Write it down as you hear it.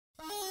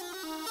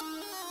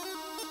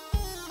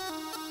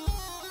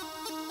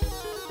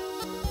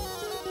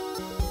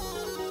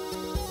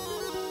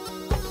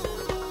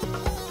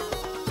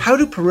How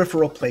do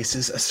peripheral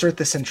places assert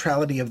the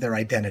centrality of their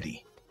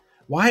identity?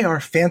 Why are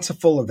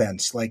fanciful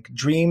events like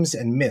dreams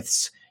and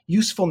myths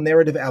useful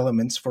narrative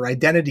elements for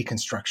identity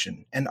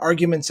construction and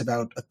arguments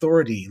about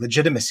authority,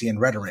 legitimacy, and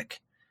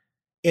rhetoric?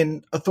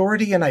 In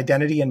Authority and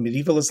Identity in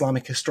Medieval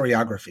Islamic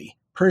Historiography,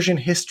 Persian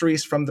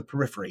Histories from the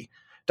Periphery,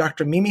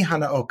 Dr. Mimi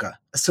Hanaoka,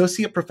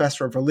 Associate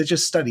Professor of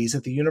Religious Studies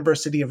at the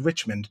University of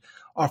Richmond,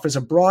 offers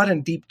a broad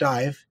and deep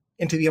dive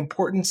into the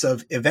importance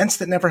of events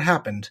that never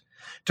happened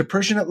to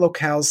Persianate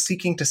locales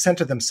seeking to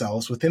center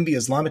themselves within the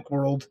Islamic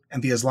world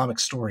and the Islamic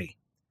story.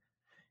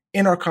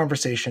 In our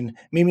conversation,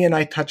 Mimi and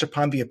I touch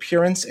upon the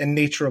appearance and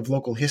nature of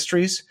local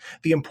histories,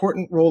 the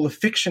important role of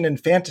fiction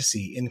and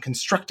fantasy in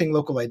constructing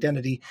local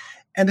identity,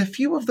 and a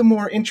few of the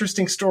more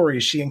interesting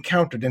stories she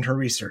encountered in her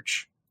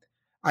research.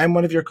 I'm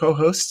one of your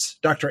co-hosts,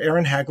 Dr.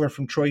 Aaron Hagler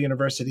from Troy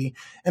University,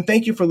 and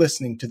thank you for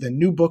listening to the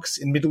New Books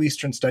in Middle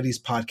Eastern Studies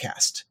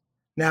podcast.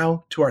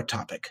 Now to our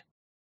topic.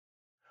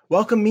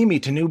 Welcome, Mimi,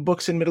 to New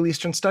Books in Middle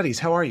Eastern Studies.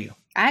 How are you?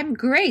 I'm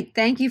great.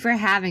 Thank you for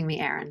having me,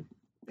 Aaron.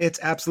 It's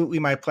absolutely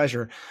my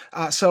pleasure.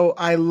 So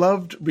I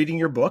loved reading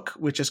your book,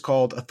 which is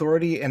called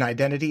Authority and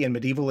Identity in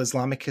Medieval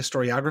Islamic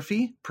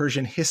Historiography,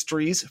 Persian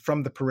Histories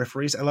from the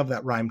Peripheries. I love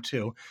that rhyme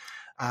too.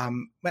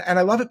 And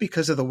I love it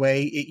because of the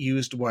way it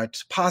used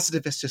what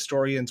positivist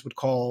historians would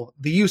call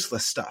the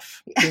useless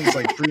stuff. Things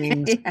like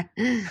dreams,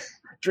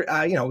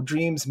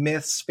 dreams,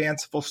 myths,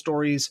 fanciful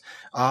stories,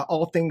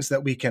 all things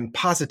that we can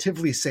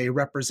positively say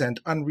represent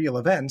unreal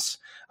events,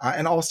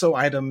 and also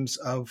items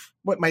of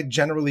what might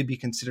generally be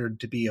considered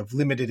to be of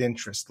limited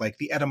interest, like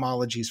the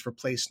etymologies for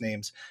place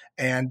names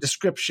and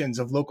descriptions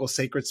of local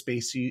sacred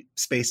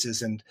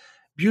spaces, and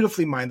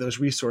beautifully mine those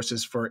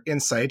resources for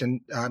insight.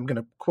 And I'm going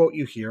to quote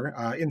you here,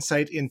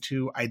 insight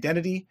into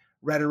identity,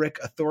 rhetoric,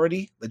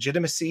 authority,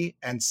 legitimacy,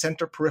 and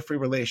center-periphery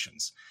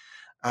relations.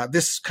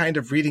 This kind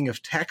of reading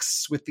of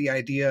texts with the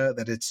idea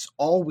that it's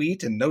all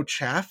wheat and no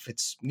chaff,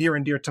 it's near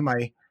and dear to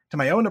my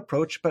own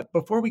approach. But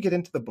before we get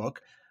into the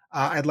book,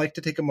 I'd like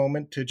to take a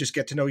moment to just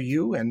get to know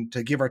you and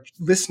to give our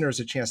listeners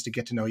a chance to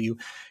get to know you.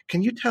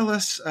 Can you tell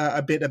us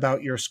a bit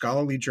about your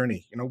scholarly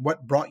journey?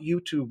 What brought you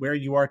to where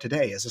you are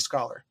today as a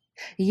scholar?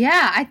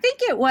 Yeah, I think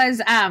it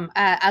was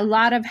a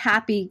lot of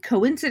happy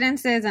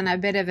coincidences and a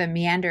bit of a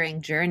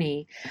meandering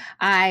journey.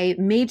 I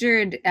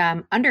majored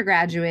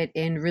undergraduate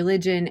in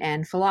religion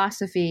and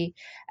philosophy,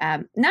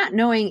 not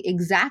knowing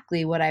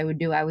exactly what I would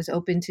do. I was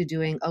open to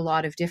doing a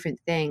lot of different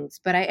things,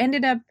 but I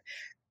ended up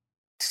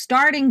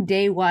starting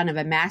day one of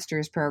a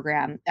master's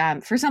program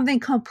for something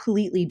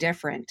completely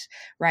different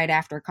right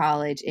after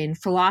college in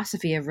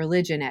philosophy of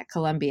religion at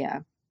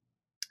Columbia.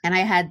 And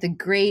I had the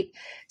great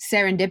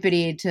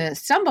serendipity to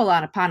stumble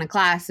upon a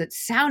class that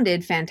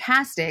sounded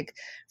fantastic,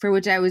 for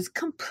which I was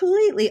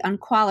completely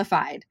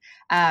unqualified,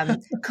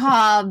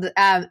 called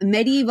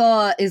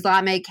Medieval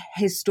Islamic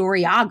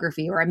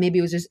Historiography, or maybe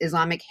it was just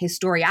Islamic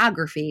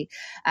Historiography.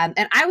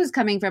 And I was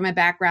coming from a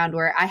background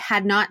where I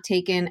had not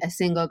taken a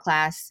single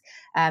class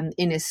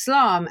in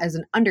Islam as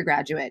an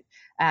undergraduate.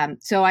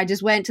 So I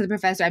just went to the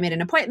professor. I made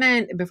an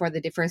appointment before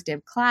the first day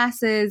of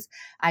classes.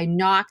 I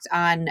knocked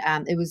on,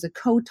 it was a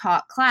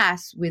co-taught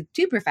class with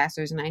two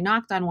professors, and I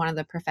knocked on one of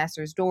the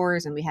professor's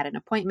doors and we had an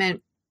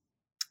appointment.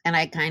 And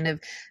I kind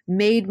of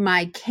made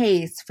my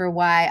case for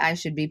why I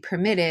should be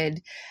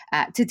permitted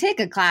to take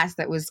a class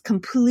that was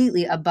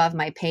completely above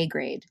my pay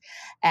grade.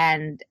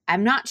 And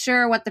I'm not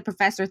sure what the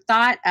professor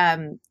thought.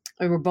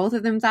 Or both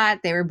of them thought.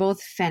 They were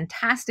both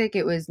fantastic.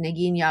 It was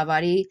Negin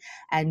Yavari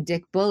and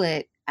Dick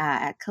Bullitt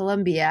at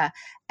Columbia.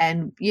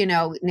 And,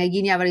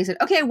 Negin Yavari said,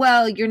 okay,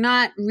 well, you're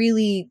not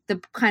really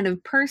the kind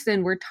of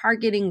person we're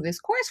targeting this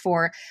course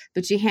for,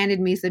 but she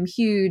handed me some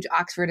huge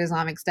Oxford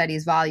Islamic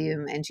Studies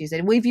volume. And she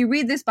said, well, if you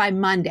read this by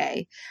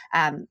Monday,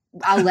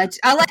 I'll let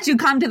you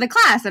come to the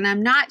class. And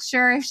I'm not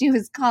sure if she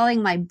was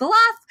calling my bluff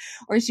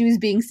or she was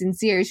being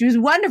sincere. She was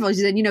wonderful.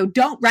 She said,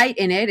 don't write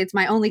in it. It's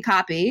my only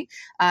copy.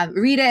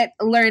 Read it,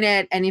 learn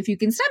it. And if you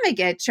can stomach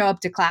it, show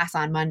up to class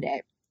on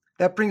Monday.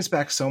 That brings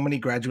back so many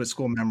graduate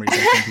school memories.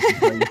 I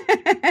think.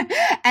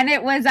 And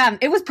it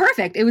was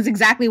perfect. It was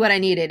exactly what I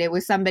needed. It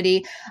was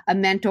somebody, a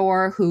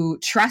mentor who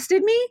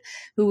trusted me,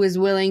 who was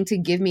willing to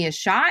give me a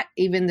shot,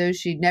 even though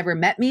she'd never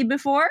met me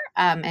before.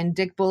 And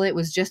Dick Bullitt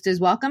was just as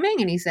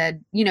welcoming. And he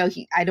said,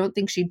 I don't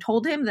think she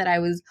told him that I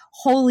was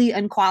wholly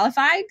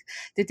unqualified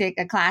to take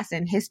a class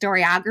in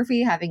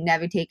historiography, having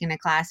never taken a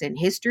class in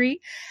history.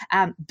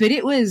 But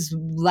it was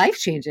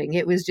life-changing.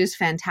 It was just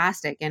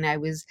fantastic. And I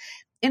was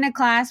in a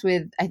class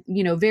with,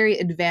 very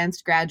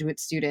advanced graduate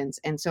students.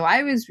 And so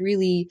I was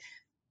really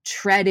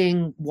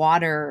treading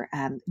water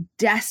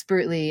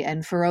desperately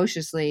and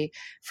ferociously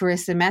for a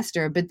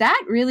semester. But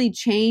that really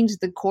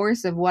changed the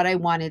course of what I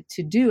wanted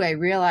to do. I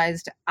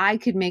realized I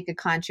could make a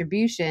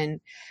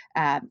contribution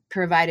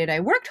provided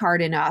I worked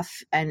hard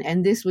enough.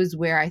 And this was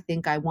where I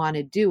think I want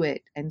to do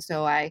it. And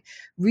so I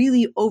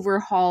really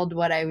overhauled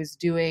what I was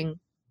doing.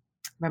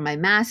 For my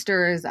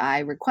master's, I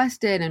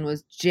requested and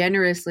was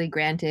generously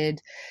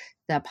granted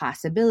the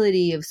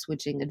possibility of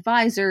switching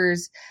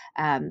advisors.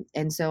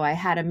 And so I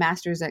had a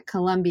master's at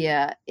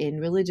Columbia in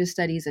religious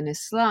studies and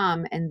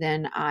Islam. And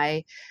then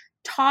I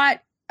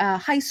taught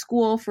high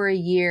school for a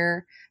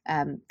year,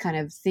 kind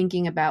of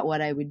thinking about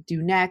what I would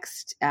do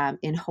next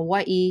in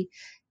Hawaii,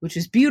 which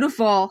was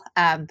beautiful.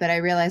 But I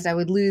realized I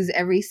would lose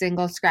every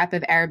single scrap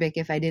of Arabic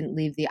if I didn't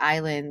leave the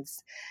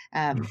islands.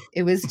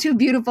 It was too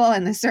beautiful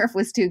and the surf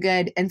was too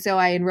good. And so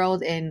I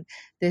enrolled in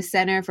the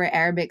Center for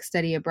Arabic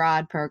Study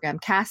Abroad program,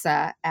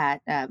 CASA,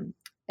 at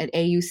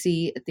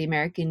AUC at the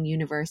American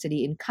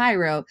University in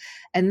Cairo.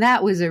 And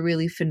that was a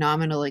really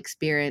phenomenal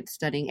experience,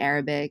 studying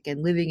Arabic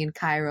and living in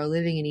Cairo,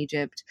 living in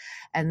Egypt.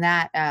 And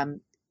that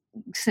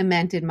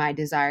cemented my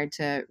desire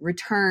to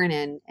return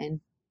and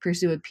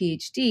pursue a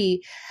PhD,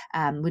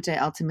 which I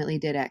ultimately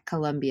did at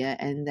Columbia.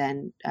 And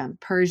then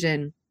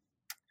Persian,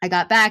 I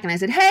got back and I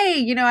said,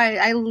 hey,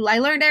 I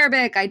learned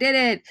Arabic. I did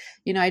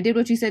it. I did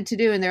what you said to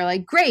do. And they're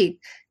like, great.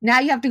 Now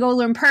you have to go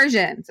learn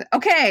Persian.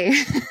 Okay.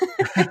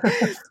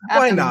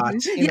 Why not?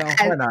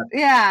 Why not?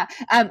 Yeah.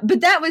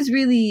 But that was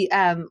really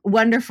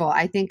wonderful.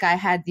 I think I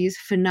had these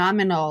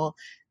phenomenal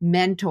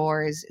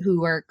mentors who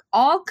were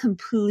all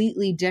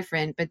completely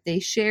different, but they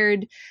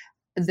shared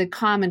the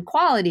common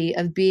quality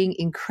of being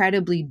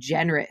incredibly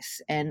generous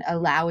and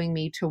allowing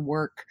me to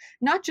work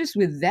not just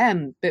with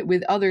them, but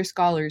with other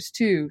scholars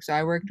too. So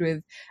I worked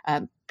with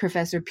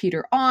Professor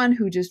Peter On,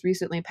 who just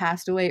recently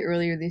passed away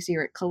earlier this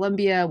year at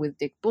Columbia, with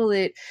Dick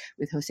Bullitt,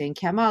 with Hossein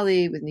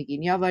Kamali, with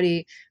Nigin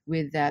Yavari,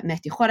 with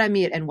Mehdi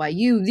Khorami at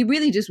NYU. They're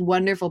really just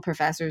wonderful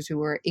professors who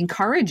were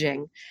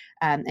encouraging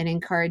and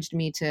encouraged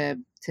me to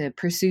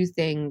pursue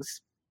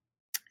things.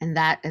 And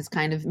that has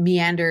kind of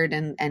meandered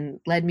and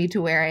led me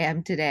to where I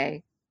am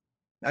today.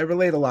 I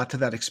relate a lot to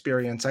that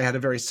experience. I had a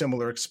very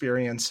similar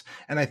experience.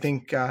 And I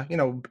think,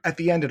 at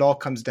the end, it all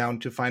comes down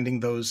to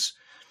finding those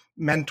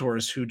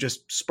mentors who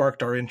just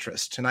sparked our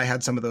interest. And I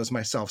had some of those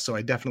myself, so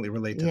I definitely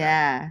relate to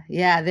that.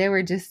 Yeah, they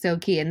were just so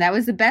key. And that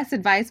was the best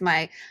advice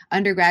my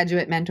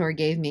undergraduate mentor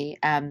gave me.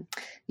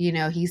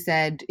 He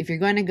said, if you're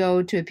going to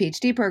go to a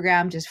PhD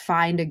program, just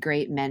find a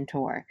great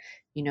mentor.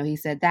 He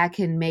said that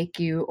can make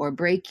you or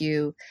break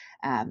you.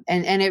 And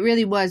it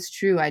really was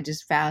true. I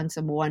just found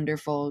some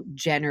wonderful,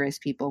 generous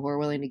people who were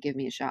willing to give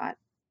me a shot.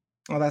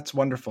 Oh, that's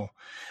wonderful.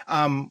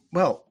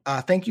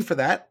 Thank you for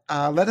that.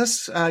 Let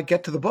us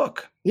get to the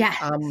book. Yeah.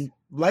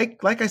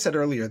 Like I said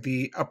earlier,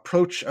 the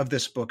approach of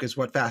this book is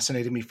what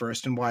fascinated me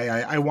first, and why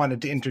I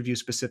wanted to interview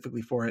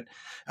specifically for it,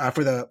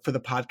 for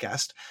the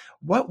podcast.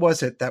 What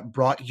was it that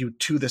brought you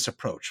to this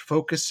approach,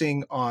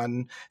 focusing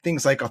on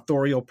things like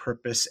authorial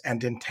purpose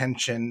and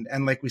intention,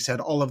 and like we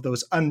said, all of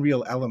those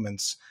unreal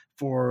elements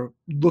for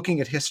looking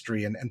at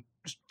history and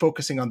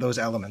focusing on those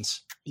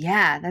elements?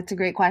 Yeah, that's a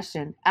great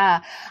question.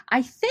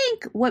 I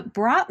think what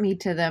brought me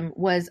to them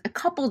was a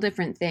couple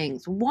different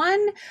things.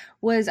 One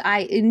was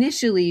I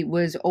initially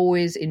was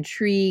always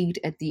intrigued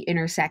at the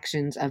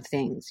intersections of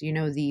things,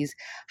 these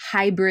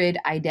hybrid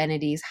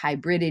identities,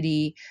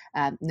 hybridity,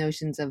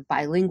 notions of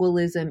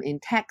bilingualism in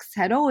texts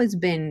had always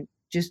been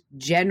just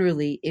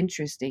generally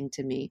interesting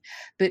to me,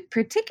 but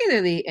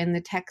particularly in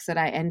the texts that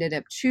I ended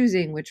up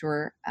choosing, which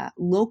were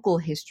local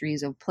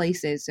histories of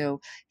places.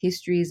 So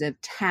histories of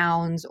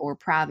towns or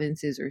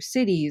provinces or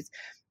cities,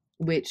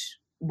 which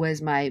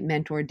was my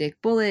mentor, Dick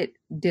Bullitt,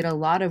 did a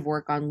lot of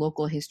work on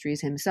local histories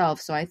himself.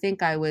 So I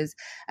think I was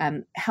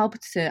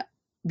helped to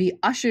be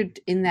ushered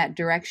in that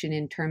direction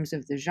in terms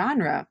of the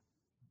genre.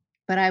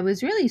 But I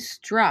was really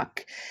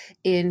struck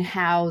in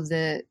how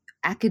the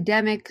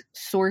academic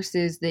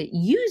sources that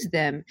use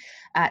them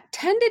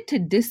tended to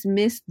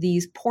dismiss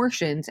these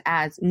portions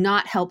as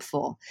not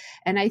helpful.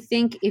 And I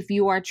think if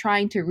you are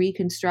trying to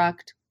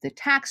reconstruct the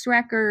tax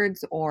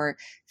records or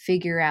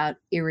figure out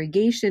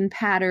irrigation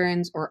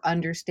patterns or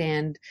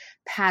understand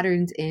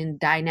patterns in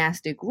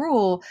dynastic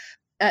rule,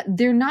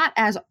 they're not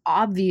as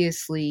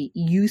obviously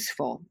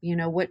useful.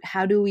 What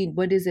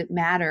does it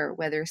matter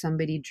whether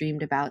somebody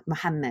dreamed about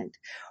Muhammad,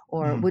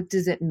 or what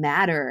does it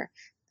matter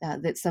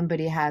that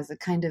somebody has a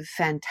kind of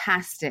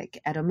fantastic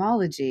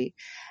etymology?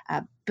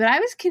 But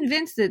I was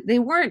convinced that they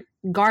weren't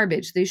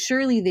garbage.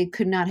 They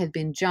could not have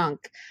been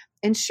junk.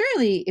 And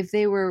surely if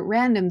they were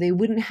random, they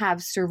wouldn't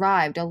have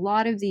survived. A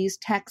lot of these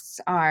texts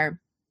are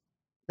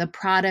the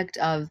product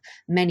of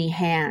many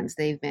hands.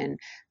 They've been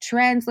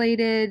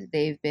translated,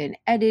 they've been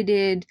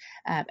edited,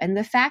 and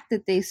the fact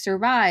that they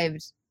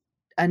survived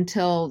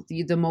until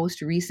the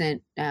most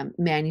recent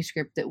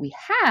manuscript that we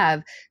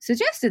have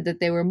suggested that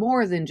they were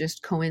more than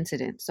just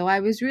coincidence. So I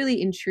was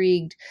really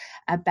intrigued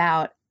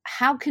about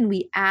how can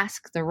we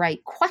ask the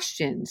right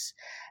questions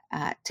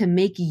to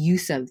make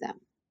use of them.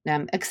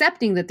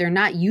 Accepting that they're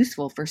not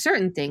useful for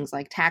certain things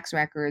like tax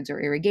records or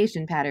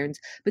irrigation patterns,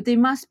 but they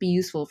must be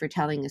useful for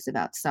telling us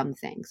about some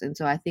things. And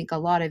so I think a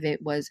lot of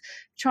it was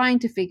trying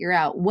to figure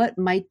out what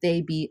might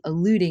they be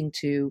alluding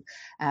to,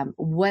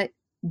 what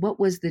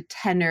was the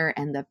tenor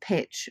and the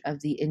pitch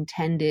of the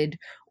intended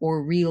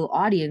or real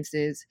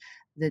audiences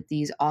that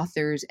these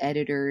authors,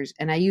 editors,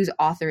 and I use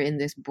author in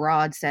this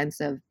broad sense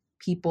of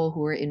people who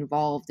were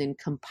involved in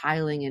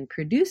compiling and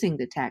producing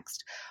the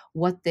text,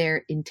 what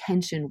their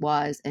intention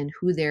was and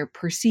who their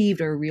perceived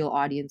or real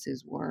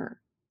audiences were.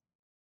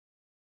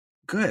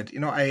 Good.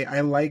 I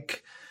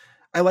like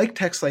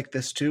texts like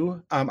this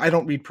too. I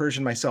don't read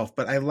Persian myself,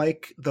 but I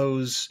like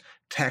those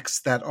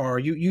texts that are,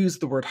 you use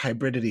the word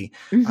hybridity.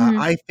 Mm-hmm.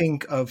 I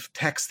think of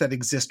texts that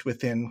exist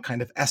within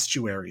kind of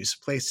estuaries,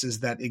 places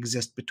that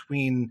exist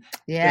between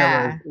eras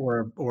Yeah.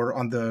 or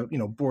on the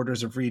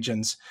borders of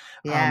regions.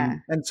 Yeah.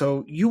 And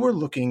so you were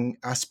looking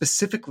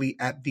specifically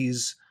at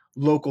these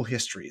local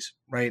histories,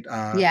 right?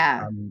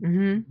 Yeah.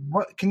 Mm-hmm.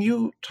 What can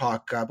you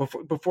talk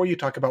before you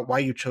talk about why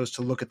you chose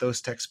to look at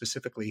those texts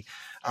specifically?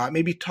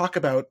 Maybe talk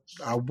about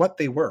what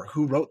they were,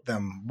 who wrote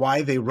them,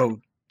 why they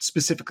wrote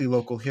specifically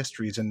local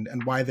histories,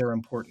 and why they're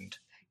important.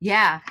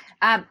 Yeah,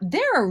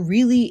 they're a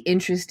really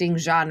interesting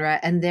genre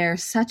and they're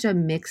such a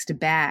mixed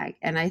bag.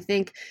 And I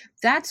think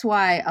that's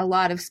why a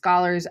lot of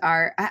scholars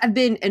have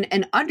been,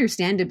 and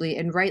understandably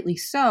and rightly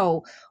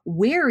so,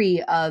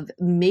 wary of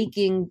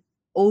making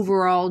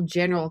overall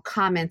general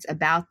comments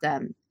about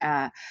them.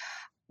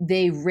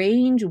 They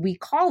range, we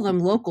call them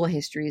local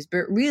histories,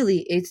 but really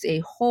it's a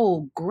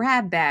whole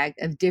grab bag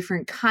of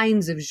different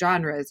kinds of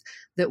genres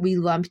that we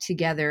lump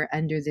together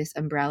under this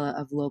umbrella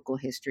of local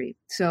history.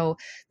 So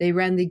they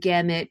run the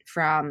gamut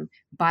from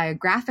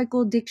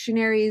biographical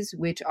dictionaries,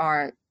 which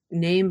are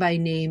name by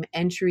name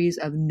entries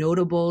of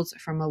notables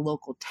from a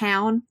local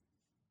town.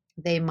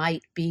 They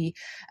might be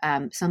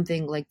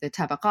something like the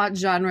tabaqat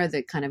genre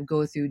that kind of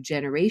go through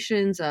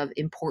generations of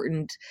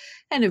important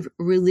kind of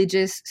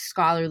religious,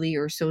 scholarly,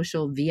 or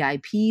social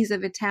VIPs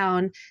of a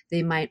town.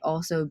 They might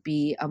also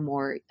be a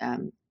more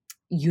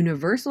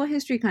universal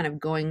history, kind of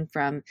going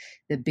from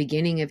the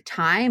beginning of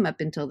time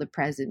up until the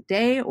present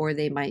day, or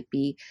they might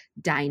be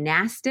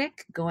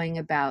dynastic, going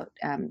about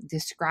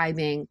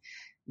describing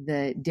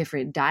the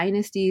different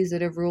dynasties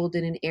that have ruled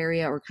in an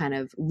area, or kind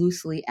of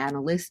loosely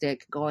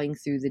analytic, going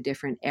through the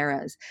different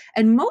eras.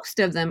 And most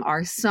of them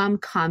are some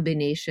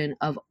combination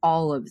of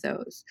all of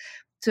those.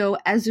 So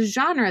as a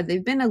genre,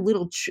 they've been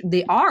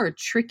they are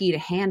tricky to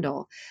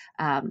handle.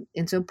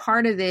 And so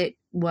part of the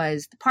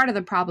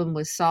problem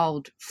was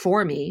solved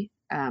for me.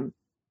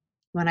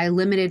 When I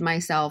limited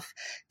myself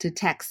to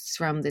texts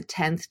from the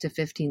 10th to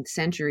 15th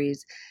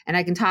centuries. And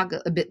I can talk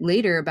a bit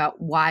later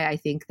about why I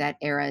think that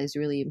era is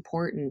really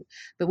important.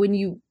 But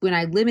when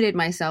I limited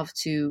myself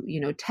to,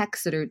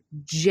 texts that are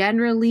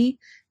generally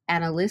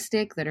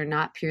analytic, that are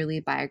not purely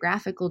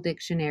biographical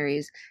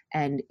dictionaries,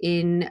 and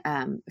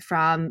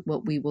from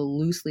what we will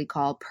loosely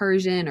call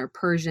Persian or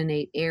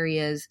Persianate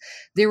areas,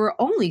 there were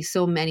only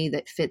so many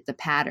that fit the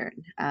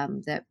pattern,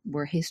 that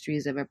were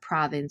histories of a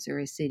province or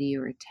a city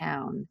or a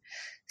town.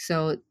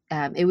 So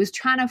it was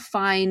trying to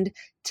find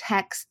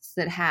texts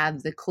that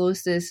have the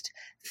closest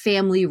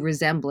family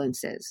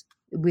resemblances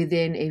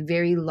within a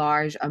very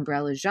large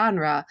umbrella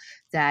genre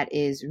that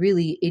is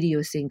really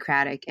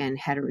idiosyncratic and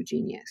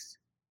heterogeneous.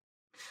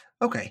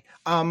 Okay,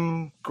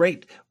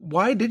 great.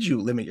 Why did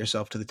you limit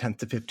yourself to the 10th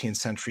to 15th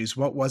centuries?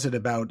 What was it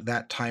about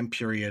that time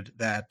period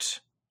that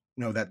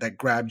that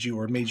grabbed you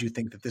or made you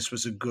think that this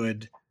was a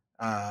good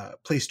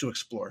place to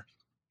explore?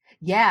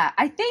 Yeah,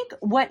 I think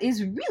what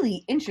is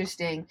really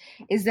interesting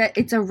is that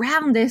it's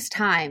around this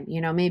time,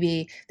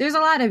 maybe there's a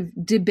lot of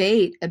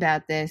debate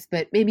about this,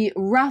 but maybe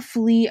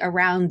roughly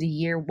around the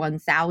year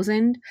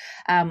 1000,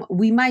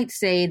 we might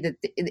say that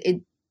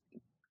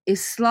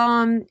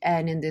Islam,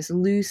 and in this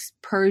loose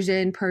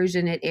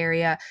Persianate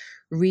area,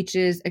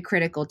 reaches a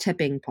critical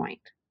tipping point.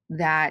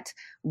 That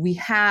we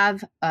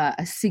have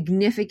a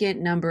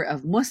significant number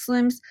of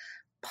Muslims,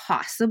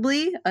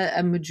 possibly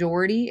a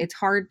majority. It's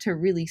hard to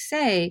really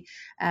say.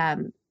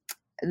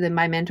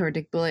 My mentor,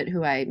 Dick Bullitt,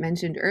 who I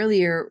mentioned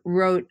earlier,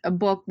 wrote a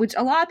book which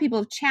a lot of people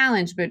have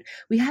challenged, but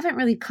we haven't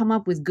really come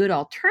up with good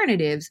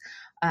alternatives.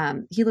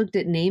 He looked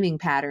at naming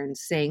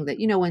patterns, saying that,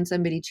 when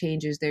somebody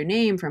changes their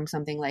name from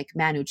something like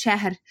Manu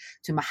Chehr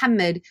to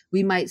Muhammad,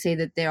 we might say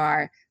that there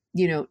are,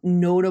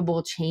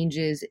 notable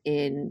changes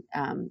in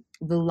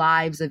the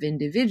lives of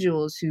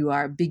individuals who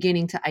are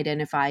beginning to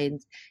identify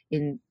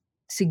in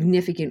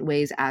significant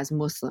ways as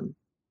Muslim.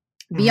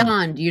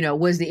 Beyond,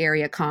 was the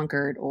area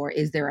conquered, or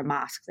is there a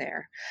mosque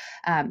there?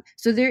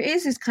 So there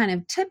is this kind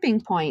of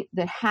tipping point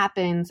that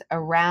happens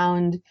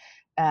around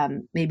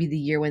maybe the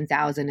year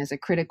 1000 as a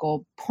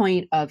critical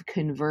point of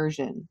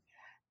conversion.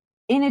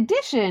 In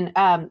addition,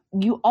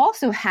 you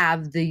also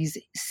have these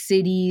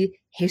city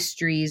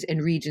histories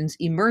and regions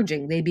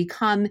emerging. They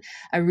become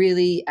a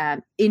really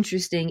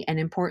interesting and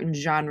important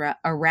genre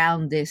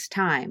around this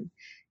time.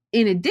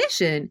 In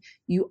addition,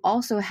 you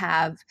also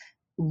have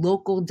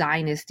local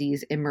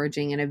dynasties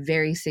emerging in a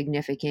very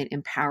significant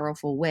and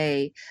powerful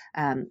way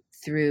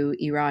through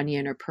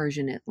Iranian or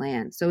Persianate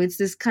land. So it's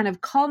this kind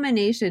of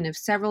culmination of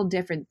several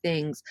different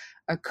things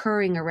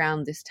occurring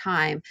around this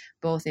time,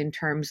 both in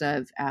terms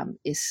of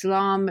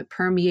Islam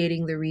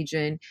permeating the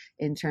region,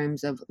 in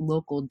terms of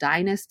local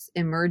dynasts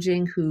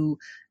emerging who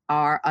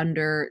are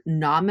under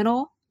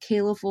nominal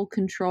caliphal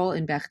control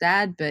in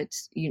Baghdad, but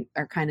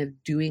are kind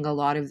of doing a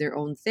lot of their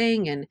own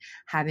thing and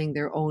having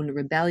their own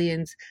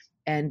rebellions,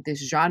 and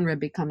this genre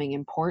becoming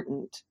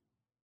important,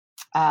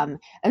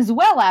 as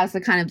well as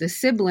the kind of the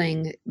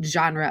sibling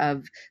genre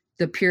of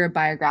the pure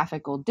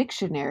biographical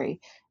dictionary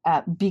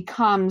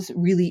becomes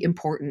really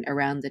important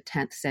around the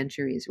 10th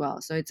century as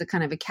well. So it's a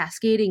kind of a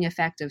cascading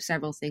effect of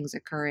several things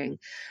occurring,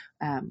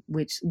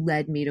 which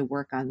led me to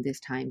work on this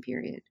time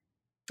period.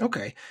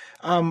 Okay.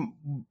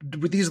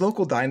 With these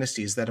local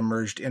dynasties that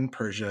emerged in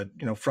Persia,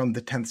 from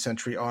the 10th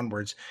century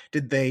onwards,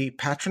 did they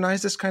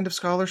patronize this kind of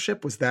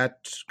scholarship? Was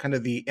that kind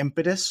of the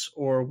impetus,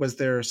 or was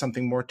there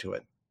something more to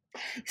it?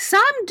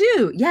 Some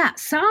do, yeah,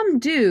 some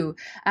do.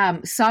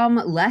 Some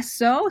less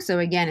so. So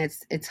again,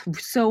 it's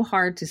so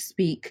hard to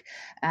speak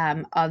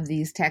of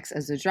these texts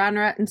as a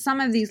genre. And some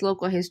of these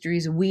local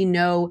histories, we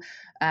know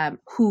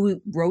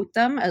who wrote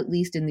them, at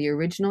least in the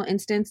original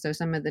instance. So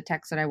some of the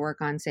texts that I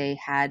work on, say,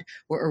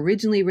 were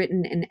originally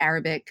written in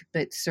Arabic,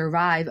 but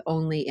survive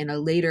only in a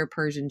later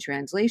Persian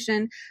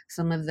translation.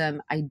 Some of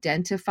them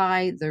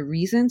identify the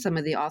reason. Some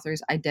of the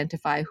authors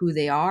identify who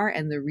they are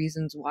and the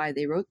reasons why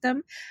they wrote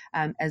them,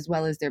 as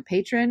well as their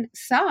patron.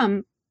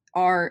 Some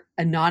are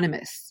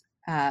anonymous,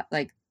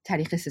 like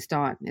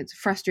Tarikh-i-Sistan. It's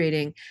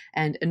frustrating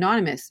and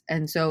anonymous.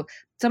 And so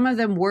some of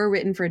them were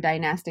written for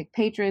dynastic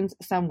patrons,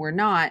 some were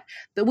not.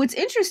 But what's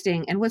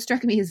interesting and what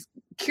struck me as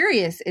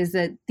curious is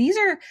that these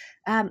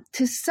are,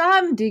 to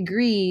some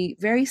degree,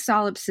 very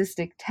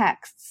solipsistic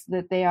texts,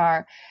 that they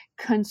are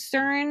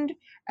concerned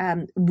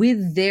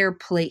with their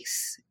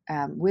place,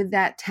 with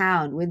that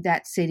town, with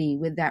that city,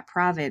 with that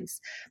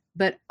province.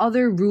 But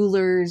other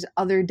rulers,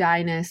 other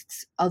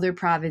dynasts, other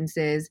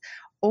provinces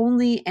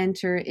only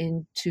enter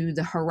into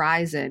the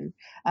horizon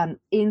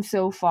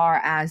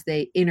insofar as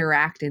they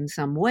interact in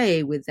some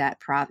way with that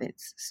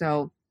province.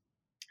 So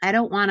I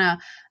don't want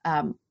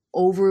to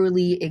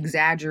overly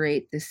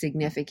exaggerate the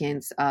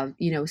significance of,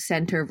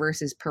 center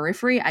versus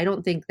periphery. I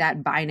don't think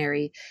that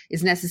binary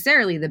is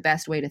necessarily the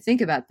best way to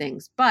think about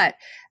things, but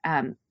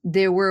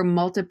there were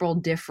multiple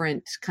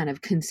different kind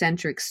of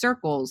concentric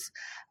circles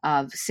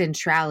of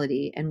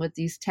centrality. And what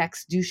these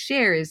texts do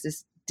share is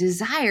this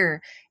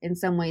desire in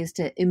some ways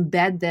to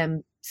embed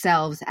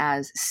themselves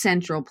as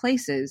central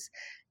places,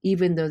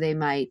 even though they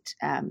might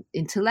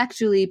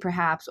intellectually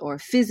perhaps or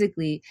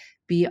physically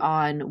be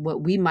on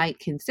what we might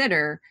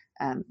consider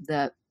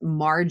the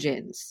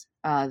margins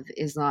of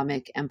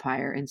Islamic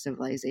empire and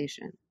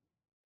civilization.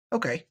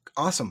 Okay,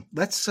 awesome.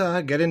 Let's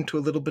get into a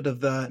little bit of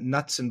the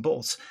nuts and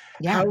bolts.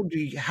 Yeah.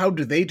 How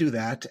do they do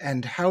that,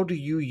 and how do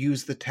you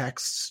use the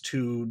texts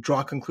to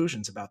draw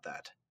conclusions about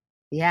that?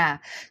 Yeah.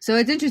 So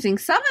it's interesting.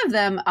 Some of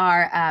them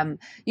are,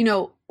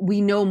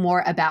 we know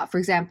more about. For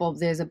example,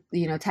 there's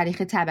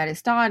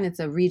Tarikh-i-Tabaristan. It's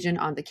a region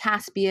on the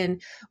Caspian.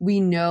 We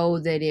know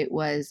that it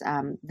was,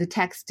 the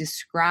text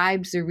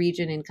describes the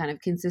region in kind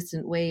of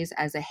consistent ways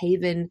as a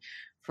haven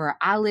for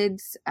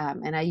alids,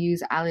 and I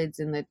use alids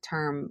in the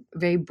term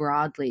very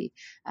broadly,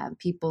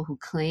 people who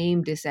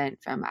claim descent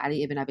from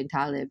Ali ibn Abi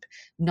Talib,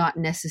 not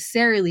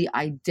necessarily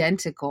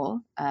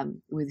identical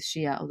with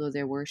Shia, although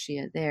there were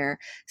Shia there.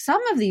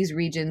 Some of these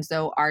regions,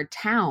 though, are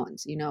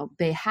towns.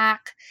 Bayhaq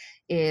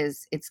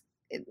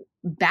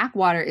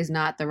backwater is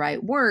not the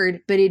right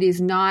word, but it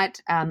is not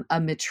a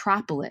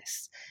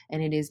metropolis,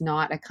 and it is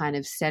not a kind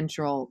of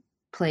central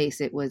place.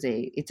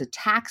 It's a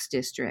tax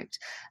district,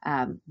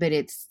 but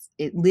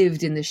it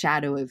lived in the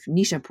shadow of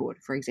Nishapur,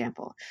 for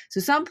example. So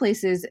some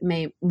places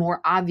may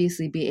more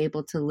obviously be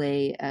able to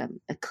lay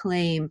a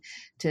claim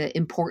to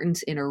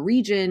importance in a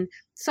region.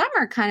 Some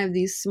are kind of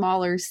these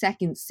smaller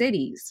second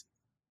cities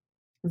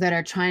that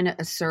are trying to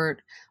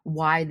assert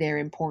why they're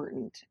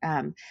important.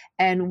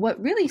 And what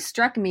really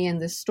struck me in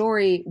the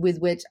story with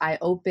which I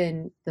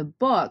opened the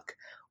book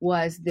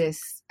was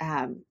this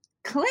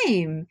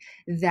claim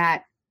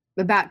that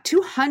about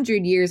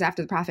 200 years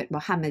after the Prophet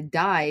Muhammad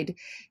died,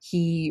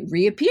 he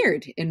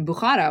reappeared in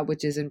Bukhara,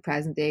 which is in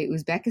present-day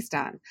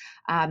Uzbekistan.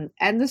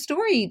 And the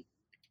story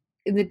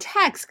in the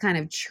text kind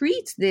of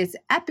treats this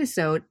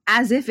episode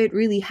as if it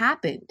really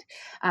happened.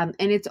 And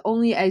it's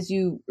only as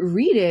you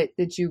read it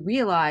that you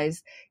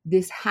realize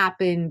this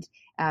happened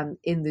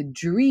in the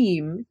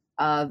dream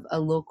of a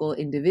local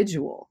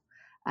individual.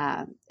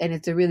 And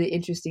it's a really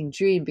interesting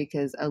dream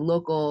because a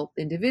local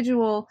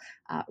individual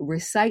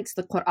recites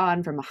the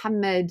Quran for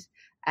Muhammad,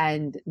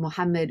 and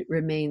Muhammad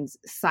remains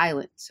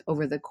silent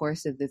over the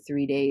course of the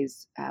 3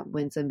 days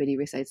when somebody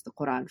recites the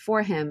Quran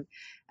for him,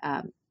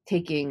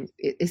 taking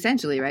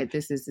essentially, right,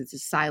 it's a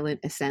silent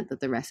assent that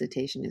the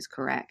recitation is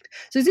correct.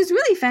 So it's this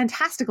really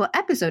fantastical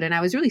episode, and I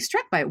was really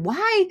struck by it.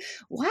 Why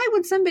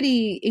would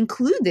somebody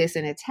include this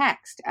in a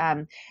text?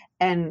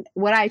 And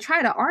what I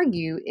try to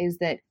argue is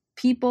that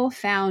people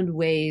found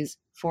ways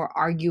for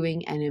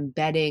arguing and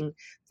embedding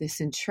the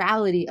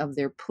centrality of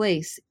their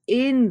place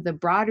in the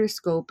broader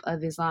scope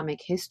of Islamic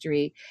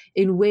history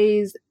in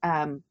ways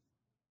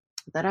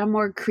that are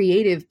more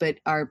creative but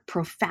are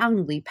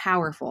profoundly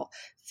powerful,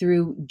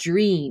 through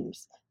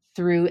dreams,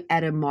 through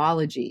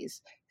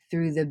etymologies,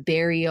 through the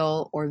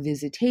burial or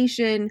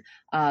visitation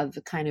of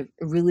kind of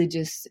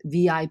religious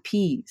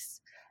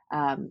VIPs,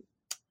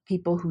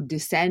 people who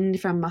descend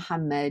from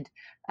Muhammad,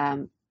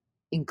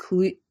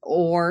 include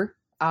or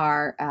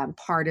are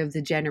part of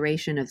the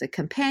generation of the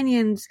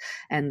companions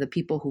and the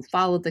people who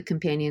followed the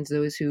companions,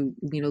 those who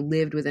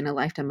lived within a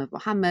lifetime of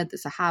Muhammad, the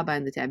Sahaba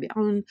and the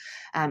Tabi'un,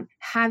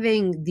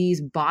 having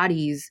these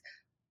bodies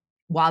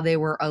while they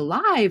were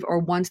alive or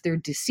once they're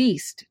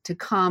deceased to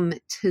come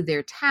to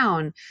their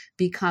town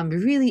become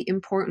really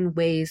important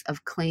ways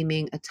of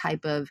claiming a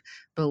type of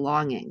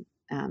belonging.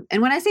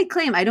 And when I say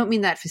claim, I don't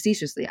mean that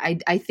facetiously.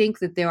 I think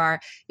that there are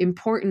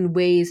important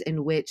ways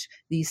in which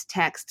these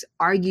texts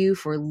argue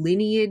for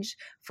lineage,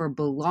 for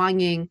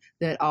belonging,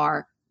 that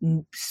are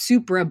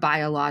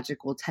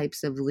supra-biological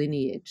types of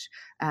lineage,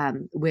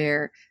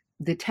 where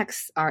the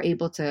texts are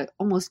able to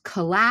almost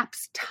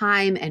collapse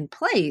time and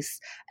place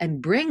and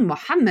bring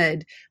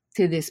Muhammad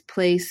to this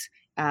place,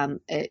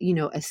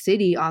 a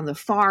city on the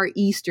far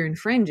eastern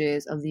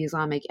fringes of the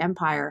Islamic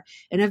Empire,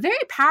 in a very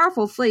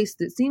powerful place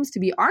that seems to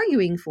be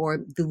arguing for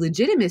the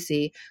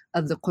legitimacy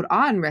of the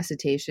Quran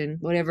recitation,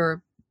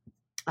 whatever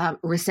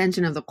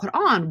recension of the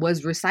Quran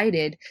was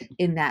recited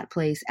in that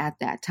place at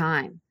that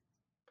time.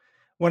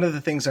 One of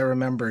the things I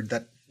remembered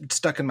that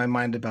stuck in my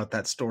mind about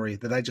that story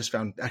that I just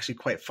found actually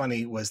quite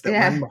funny was that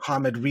when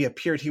Muhammad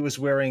reappeared, he was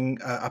wearing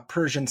a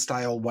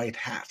Persian-style white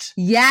hat.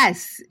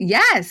 Yes,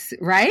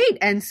 right?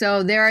 And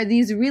so there are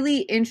these really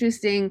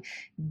interesting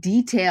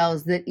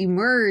details that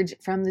emerge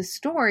from the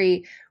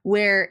story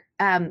where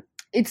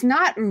it's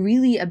not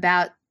really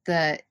about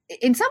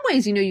in some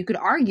ways, you could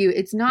argue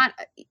it's not,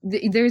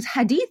 there's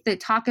hadith that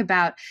talk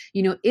about,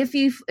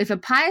 if a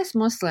pious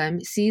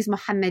Muslim sees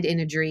Muhammad in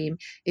a dream,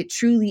 it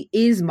truly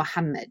is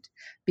Muhammad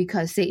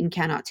because Satan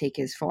cannot take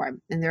his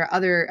form. And there are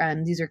other,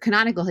 these are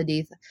canonical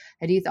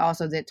hadith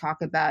also that talk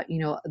about,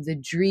 the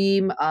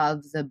dream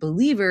of the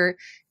believer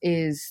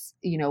is,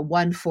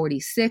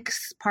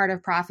 146 part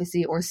of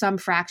prophecy or some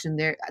fraction.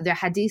 There are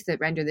hadiths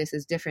that render this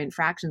as different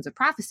fractions of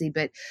prophecy,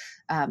 but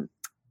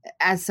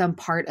as some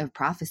part of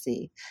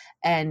prophecy.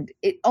 And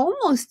it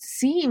almost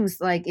seems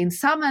like in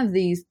some of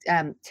these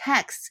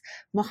texts,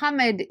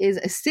 Muhammad is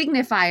a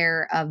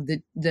signifier of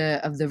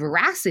the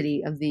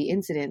veracity of the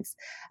incidents.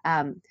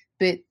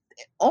 But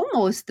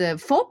almost the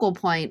focal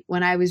point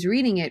when I was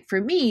reading it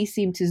for me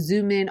seemed to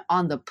zoom in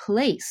on the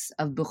place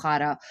of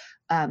Bukhara,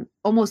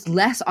 almost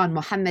less on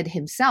Muhammad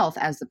himself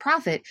as the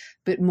prophet,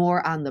 but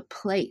more on the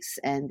place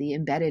and the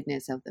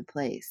embeddedness of the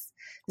place.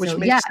 Which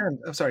makes sense.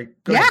 I'm sorry.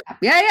 Go ahead.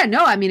 Yeah.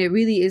 No, I mean, it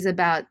really is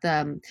about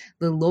the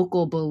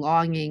local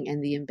belonging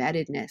and the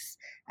embeddedness.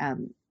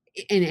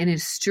 In a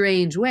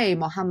strange way,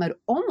 Muhammad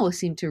almost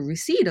seemed to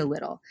recede a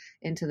little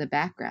into the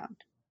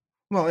background.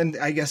 Well, and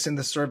I guess in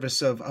the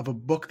service of a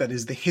book that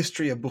is the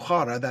history of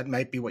Bukhara, that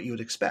might be what you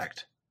would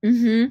expect.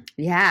 Mm-hmm.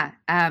 Yeah.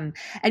 And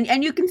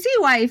you can see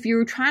why, if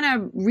you're trying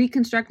to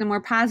reconstruct a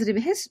more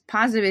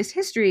positivist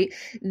history,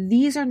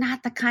 these are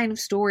not the kind of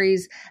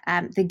stories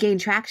that gain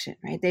traction,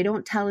 right? They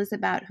don't tell us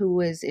about who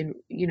was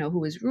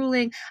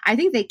ruling. I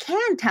think they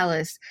can tell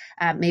us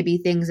maybe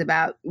things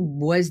about,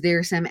 was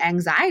there some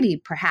anxiety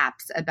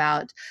perhaps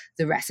about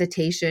the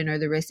recitation or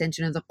the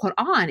recension of the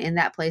Quran in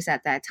that place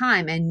at that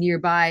time and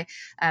nearby.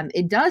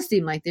 It does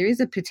seem like there is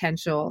a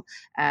potential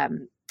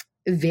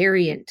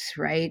variant,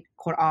 right?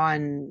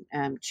 Quran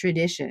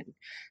tradition.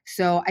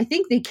 So I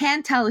think they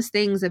can tell us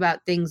things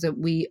about things that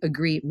we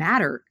agree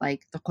matter,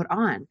 like the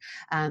Quran,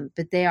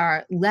 but they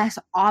are less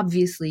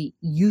obviously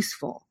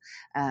useful.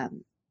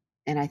 And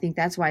I think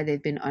that's why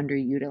they've been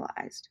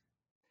underutilized.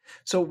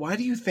 So why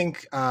do you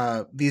think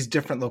these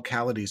different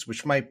localities,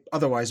 which might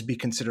otherwise be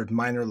considered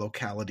minor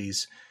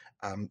localities,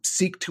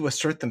 seek to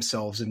assert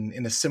themselves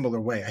in a similar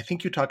way? I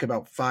think you talk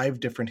about 5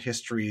 different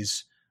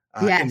histories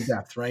in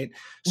depth, right?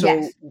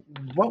 So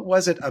what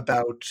was it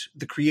about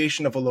the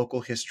creation of a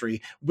local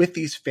history with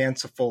these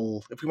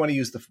fanciful, if we want to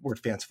use the word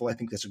fanciful, I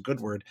think that's a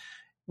good word.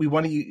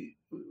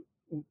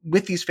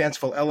 With these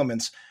fanciful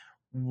elements,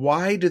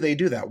 why do they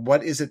do that?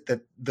 What is it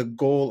that the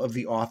goal of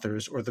the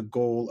authors or the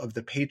goal of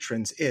the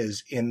patrons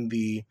is in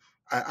the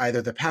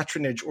either the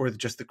patronage or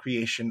just the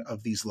creation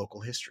of these local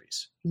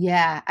histories?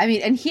 Yeah. I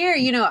mean, and here,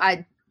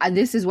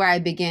 this is where I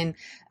begin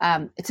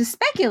to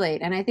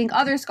speculate. And I think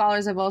other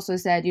scholars have also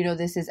said,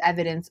 this is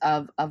evidence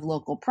of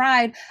local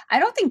pride. I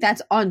don't think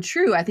that's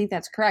untrue. I think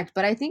that's correct.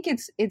 But I think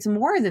it's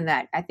more than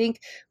that. I think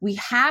we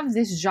have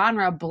this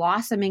genre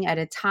blossoming at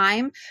a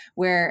time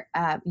where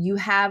you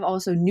have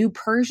also New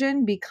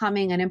Persian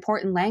becoming an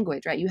important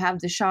language, right? You have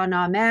the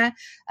Shahnameh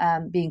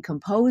being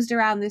composed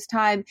around this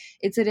time.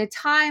 It's at a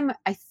time,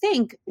 I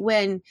think,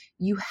 when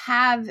you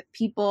have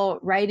people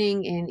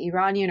writing in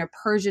Iranian or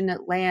Persian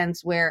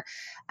lands where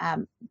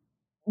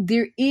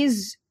there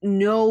is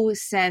no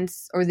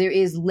sense, or there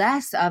is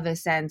less of a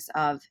sense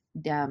of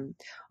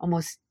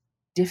almost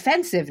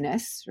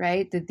defensiveness,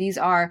 right? That these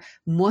are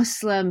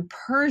Muslim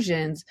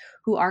Persians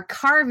who are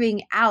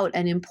carving out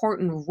an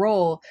important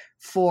role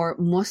for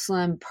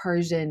Muslim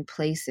Persian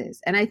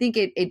places. And I think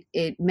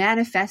it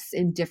manifests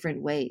in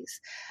different ways.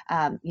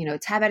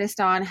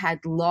 Tabaristan had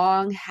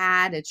long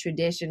had a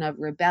tradition of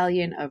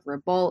rebellion, of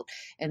revolt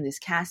in this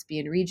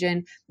Caspian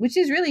region, which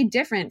is really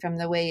different from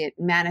the way it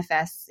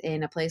manifests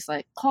in a place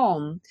like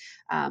Qom,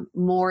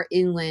 more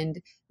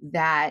inland,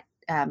 that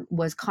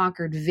was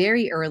conquered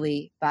very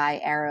early by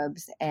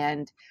Arabs,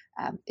 and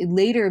it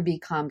later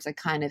becomes a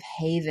kind of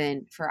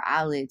haven for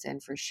Alids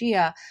and for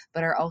Shia,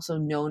 but are also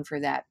known for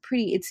that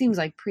it seems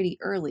like pretty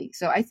early.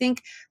 So I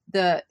think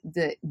the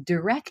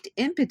direct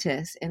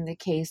impetus in the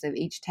case of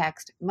each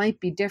text might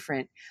be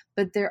different,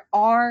 but there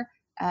are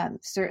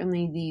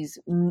certainly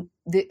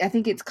I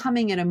think it's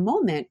coming in a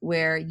moment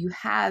where you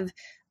have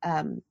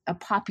a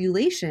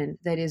population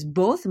that is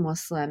both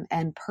Muslim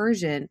and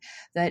Persian,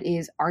 that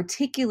is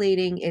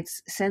articulating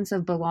its sense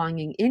of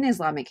belonging in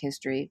Islamic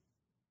history,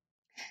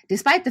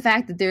 despite the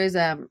fact that there is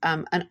an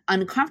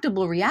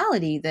uncomfortable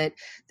reality that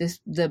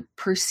the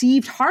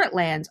perceived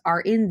heartlands are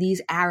in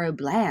these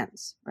Arab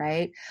lands,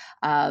 right,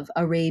 of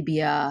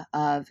Arabia,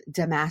 of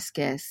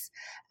Damascus,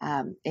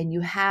 and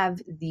you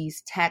have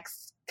these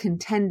texts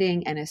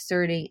contending and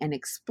asserting and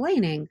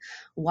explaining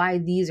why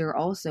these are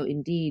also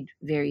indeed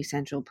very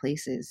central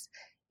places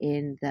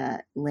in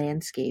the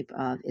landscape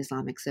of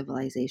Islamic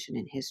civilization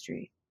and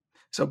history.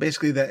 So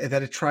basically that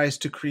it tries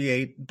to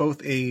create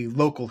both a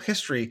local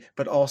history,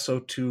 but also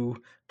to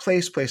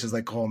place places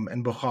like Qom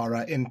and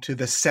Bukhara into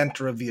the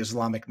center of the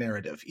Islamic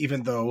narrative,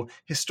 even though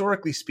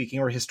historically speaking,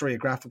 or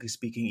historiographically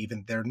speaking,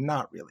 even they're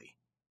not really.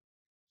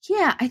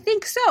 Yeah, I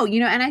think so.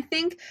 And I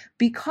think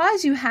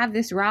because you have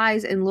this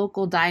rise in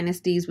local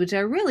dynasties, which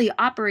are really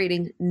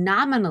operating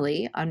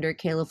nominally under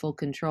caliphal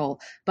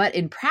control, but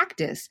in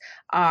practice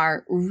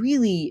are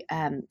really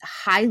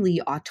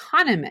highly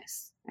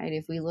autonomous, right?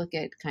 If we look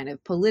at kind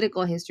of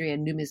political history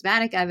and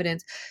numismatic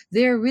evidence,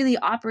 they're really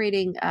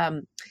operating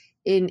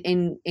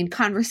in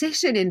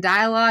conversation, in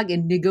dialogue,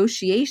 in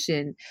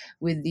negotiation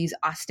with these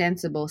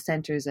ostensible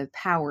centers of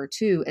power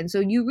too. And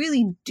so you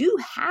really do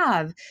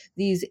have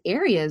these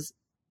areas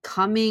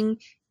coming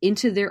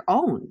into their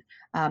own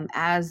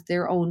as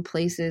their own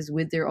places,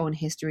 with their own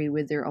history,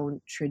 with their own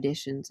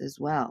traditions as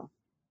well.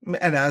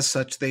 And as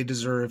such, they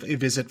deserve a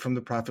visit from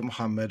the Prophet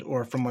Muhammad,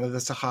 or from one of the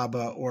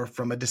Sahaba, or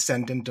from a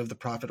descendant of the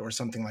Prophet, or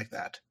something like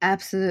that.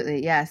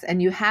 Absolutely, yes. And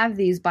you have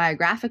these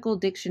biographical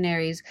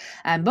dictionaries,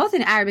 both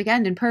in Arabic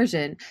and in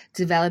Persian,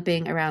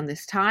 developing around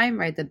this time,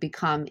 right, that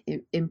become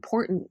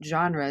important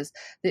genres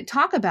that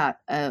talk about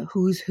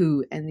who's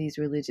who and these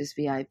religious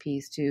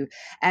VIPs too.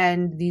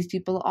 And these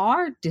people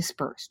are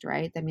dispersed,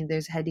 right? I mean,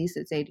 there's hadiths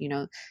that say,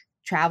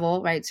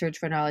 travel, right? Search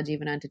for knowledge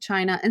even unto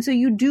China. And so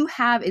you do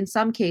have, in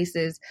some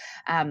cases,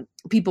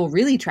 people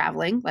really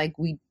traveling, like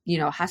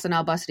Hassan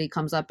al-Basri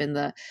comes up in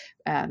the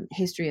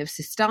history of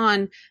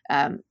Sistan.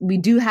 We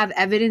do have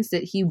evidence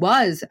that he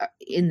was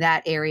in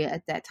that area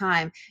at that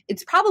time.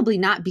 It's probably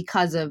not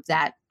because of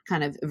that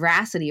kind of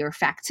veracity or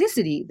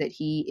facticity that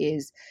he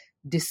is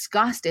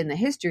discussed in the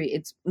history.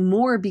 It's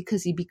more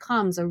because he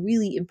becomes a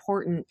really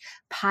important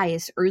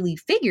pious early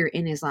figure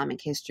in Islamic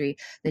history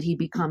that he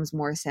becomes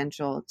more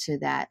essential to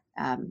that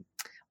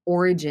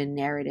origin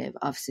narrative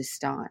of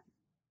Sistan.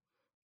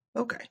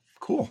 Okay,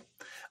 cool.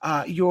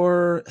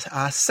 Your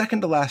second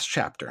to last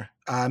chapter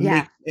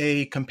makes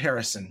a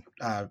comparison.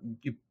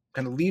 You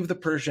kind of leave the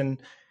Persian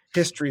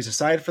histories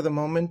aside for the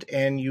moment,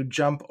 and you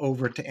jump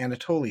over to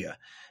Anatolia.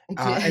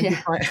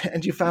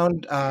 And you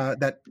found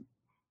that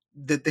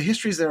the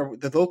histories there,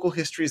 the local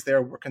histories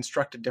there, were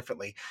constructed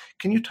differently.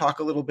 Can you talk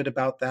a little bit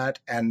about that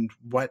and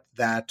what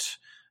that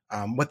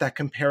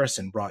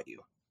comparison brought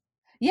you?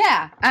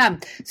 Yeah.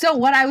 So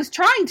what I was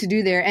trying to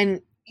do there, and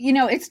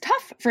it's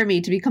tough for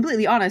me to be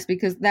completely honest,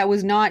 because that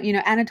was not,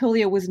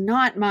 Anatolia was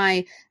not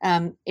my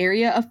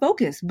area of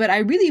focus, but I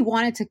really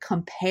wanted to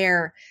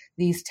compare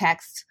these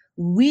texts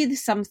with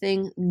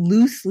something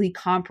loosely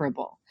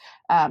comparable.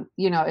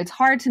 It's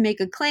hard to make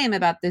a claim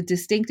about the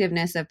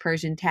distinctiveness of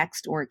Persian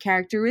text or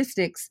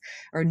characteristics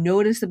or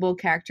noticeable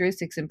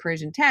characteristics in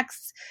Persian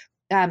texts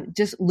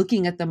just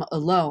looking at them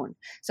alone.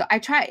 So I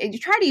try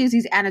to use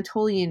these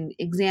Anatolian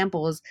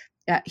examples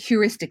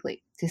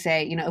heuristically to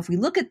say, if we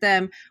look at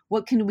them,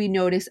 what can we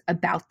notice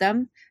about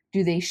them?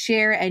 Do they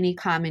share any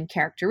common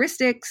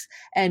characteristics?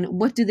 And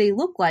what do they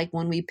look like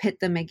when we pit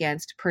them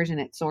against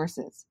Persianate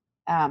sources?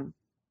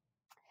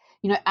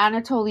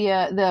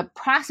 Anatolia, the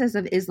process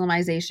of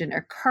Islamization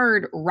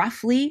occurred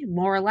roughly,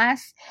 more or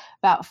less,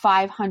 about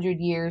 500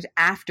 years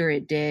after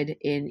it did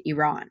in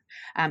Iran.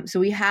 So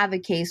we have a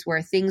case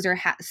where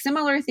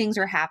similar things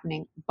are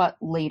happening, but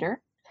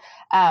later.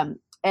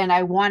 And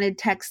I wanted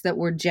texts that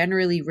were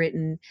generally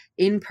written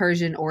in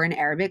Persian or in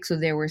Arabic, so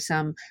there were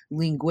some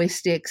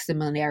linguistic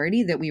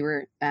similarity that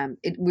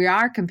we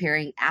are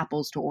comparing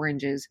apples to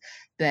oranges,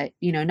 but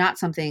not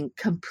something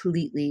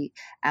completely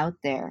out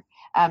there.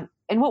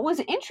 And what was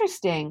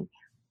interesting,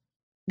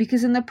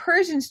 because in the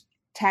Persian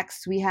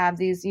texts, we have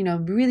these,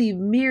 really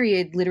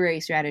myriad literary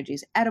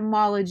strategies,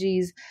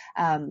 etymologies,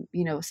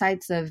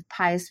 sites of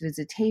pious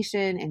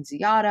visitation and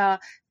ziyarah,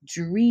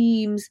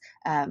 dreams,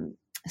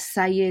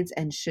 sayyids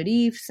and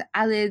sharifs,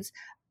 alids,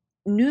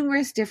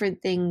 numerous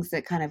different things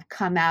that kind of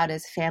come out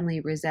as family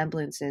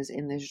resemblances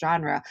in this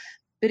genre.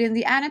 But in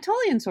the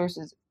Anatolian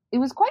sources, it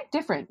was quite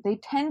different. They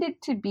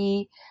tended to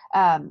be,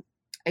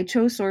 I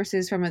chose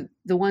sources from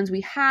the ones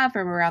we have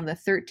from around the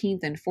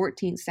 13th and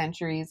 14th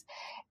centuries,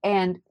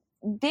 and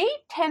they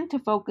tend to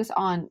focus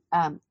on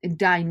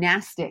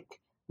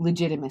dynastic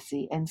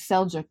legitimacy and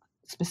Seljuk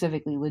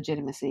specifically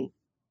legitimacy,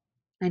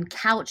 and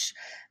couch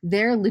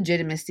their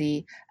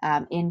legitimacy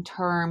in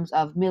terms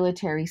of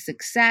military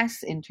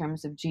success, in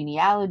terms of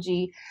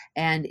genealogy,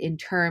 and in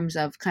terms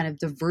of kind of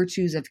the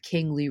virtues of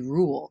kingly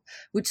rule,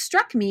 which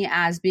struck me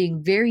as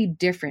being very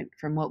different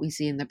from what we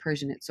see in the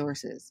Persianate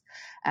sources.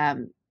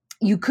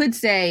 You could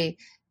say,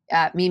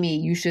 Mimi,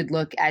 you should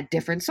look at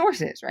different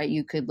sources, right?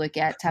 You could look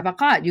at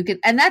tabaqat,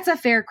 and that's a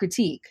fair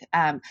critique.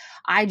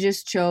 I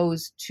just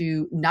chose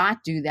to not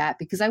do that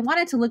because I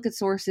wanted to look at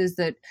sources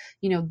that,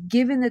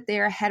 given that they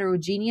are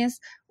heterogeneous,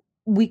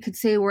 we could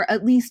say were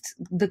at least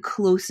the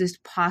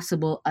closest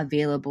possible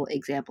available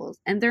examples.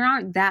 And there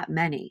aren't that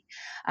many.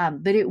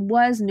 But it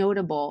was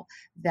notable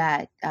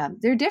that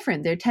they're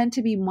different. They tend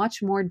to be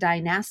much more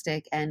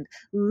dynastic and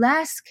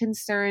less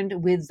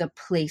concerned with the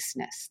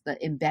placeness, the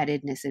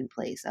embeddedness in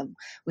place,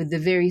 with the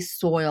very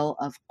soil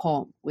of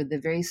Qom, with the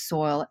very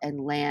soil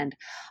and land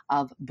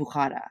of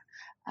Bukhara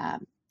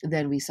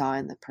than we saw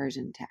in the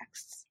Persian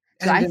texts.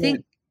 So I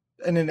think...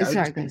 And then I was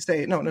just going to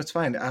say, no, it's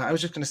fine. I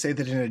was just going to say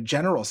that in a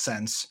general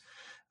sense,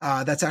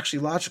 that's actually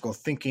logical,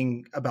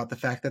 thinking about the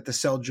fact that the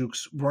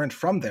Seljuks weren't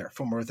from there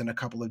for more than a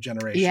couple of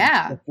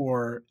generations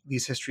before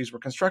these histories were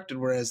constructed,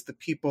 whereas the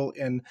people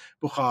in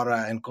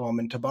Bukhara and Qom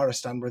and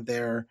Tabaristan were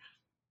there,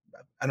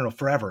 I don't know,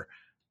 forever.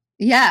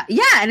 Yeah,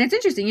 and it's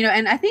interesting,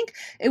 and I think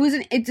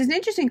it's an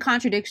interesting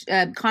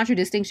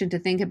contradistinction to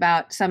think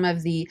about some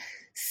of the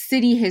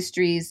city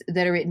histories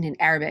that are written in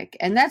Arabic,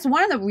 and that's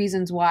one of the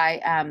reasons why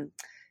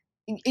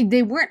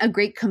they weren't a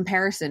great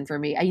comparison for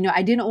me.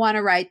 I didn't want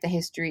to write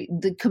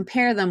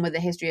compare them with the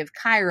history of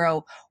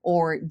Cairo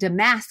or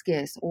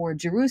Damascus or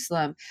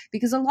Jerusalem,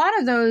 because a lot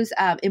of those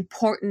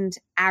important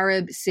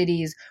Arab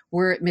cities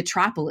were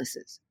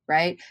metropolises,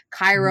 right?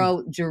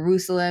 Cairo,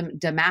 Jerusalem,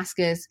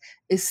 Damascus.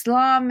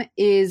 Islam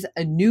is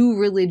a new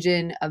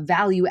religion, a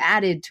value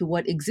added to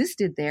what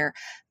existed there,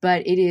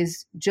 but it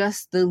is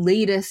just the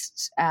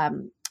latest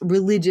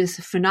religious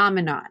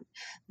phenomenon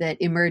that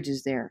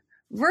emerges there.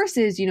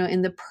 Versus,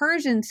 in the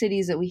Persian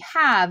cities that we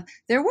have,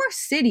 there were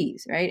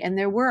cities, right? And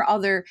there were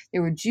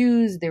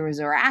Jews, there were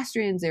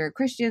Zoroastrians, there were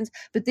Christians,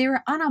 but they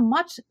were on a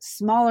much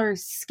smaller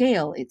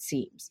scale, it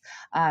seems,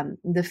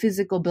 the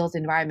physical built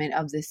environment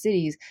of the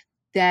cities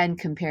than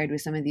compared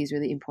with some of these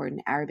really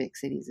important Arabic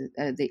cities,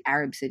 the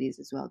Arab cities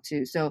as well,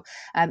 too. So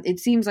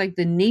it seems like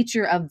the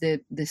nature of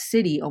the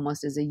city,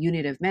 almost as a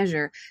unit of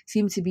measure,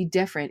 seemed to be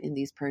different in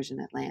these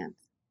Persianate lands.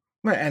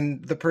 Right,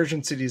 and the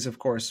Persian cities, of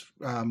course,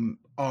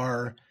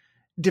 are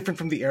different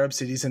from the Arab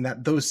cities in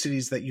that those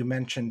cities that you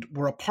mentioned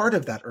were a part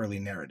of that early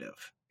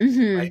narrative,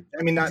 right?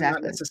 I mean, not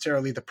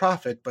necessarily the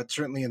prophet, but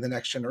certainly in the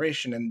next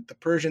generation. And the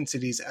Persian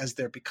cities, as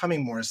they're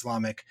becoming more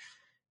Islamic,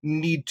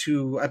 need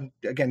to,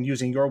 again,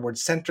 using your word,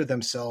 center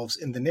themselves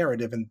in the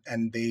narrative,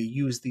 and they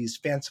use these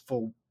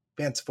fanciful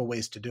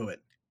ways to do it.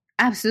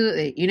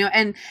 Absolutely.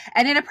 And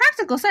in a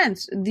practical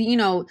sense,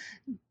 the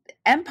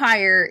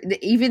empire,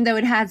 even though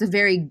it has a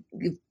very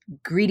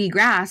greedy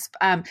grasp,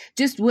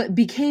 just what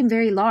became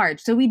very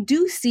large. So we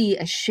do see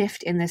a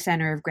shift in the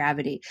center of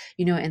gravity,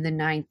 in the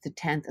 9th, the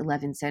 10th,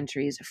 11th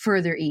centuries,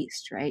 further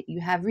east, right?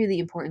 You have really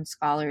important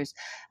scholars,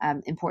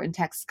 important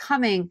texts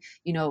coming,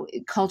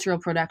 cultural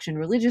production,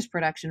 religious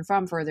production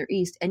from further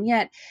east. And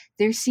yet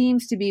there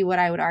seems to be, what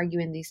I would argue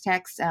in these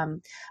texts,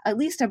 at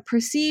least a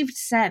perceived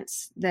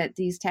sense that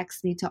these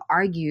texts need to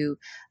argue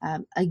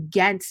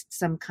against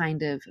some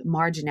kind of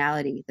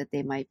marginality that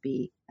they might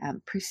be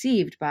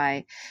perceived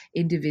by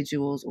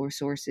individuals or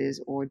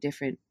sources or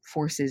different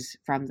forces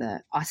from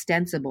the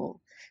ostensible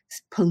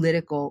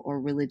political or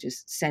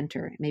religious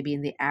center, maybe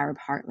in the Arab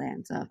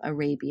heartlands of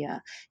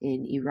Arabia,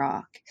 in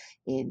Iraq,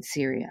 in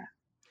Syria.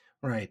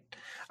 Right.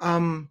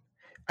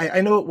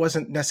 I know it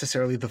wasn't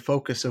necessarily the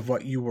focus of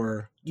what you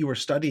were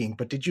studying,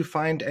 but did you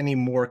find any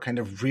more kind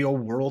of real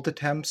world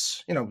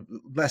attempts,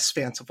 less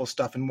fanciful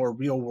stuff and more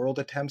real world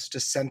attempts to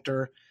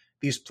center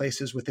these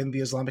places within the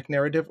Islamic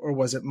narrative, or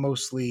was it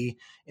mostly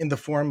in the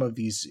form of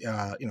these,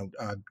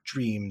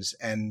 dreams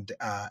and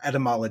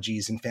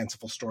etymologies and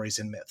fanciful stories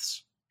and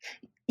myths?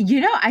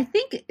 I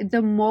think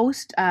the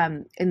most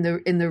in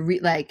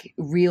the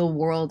real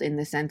world, in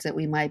the sense that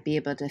we might be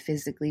able to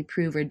physically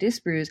prove or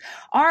disprove,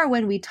 are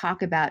when we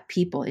talk about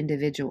people,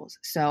 individuals.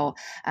 So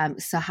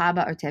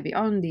Sahaba or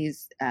Tabi'un,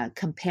 these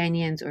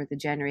companions or the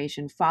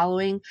generation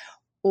following,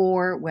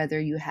 or whether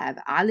you have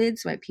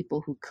alids, right,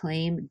 people who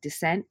claim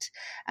descent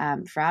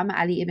from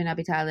Ali ibn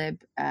Abi Talib,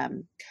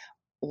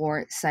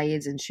 or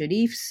Sayyids and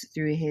Sharifs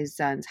through his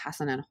sons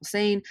Hassan and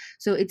Hussein.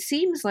 So it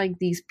seems like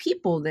these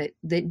people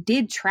that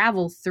did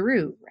travel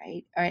through,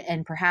 right,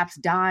 and perhaps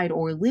died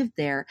or lived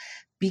there,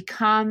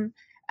 become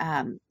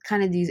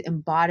kind of these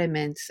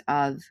embodiments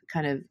of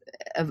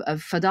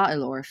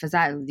fada'il or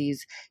faza'il,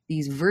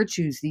 these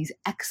virtues, these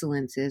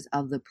excellences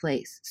of the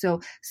place.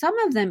 So some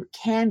of them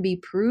can be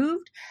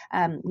proved.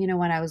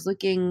 When I was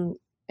looking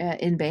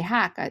in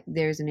Bayhaq,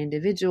 there's an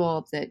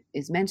individual that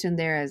is mentioned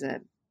there as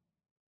an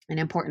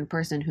important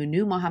person who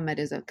knew Muhammad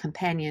as a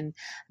companion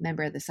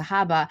member of the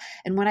Sahaba.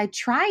 And when I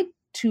tried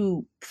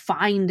to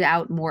find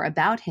out more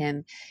about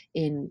him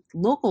in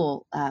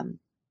local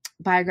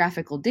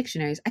biographical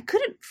dictionaries, I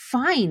couldn't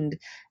find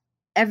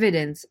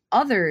evidence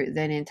other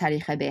than in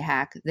Tarikh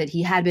Bayhaq that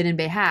he had been in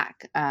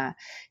Bayhaq.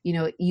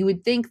 You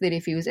would think that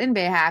if he was in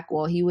Bayhaq,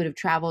 well, he would have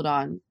traveled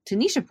on to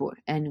Nishapur,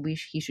 and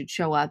he should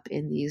show up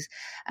in these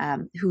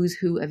who's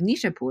who of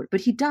Nishapur,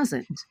 but he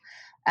doesn't.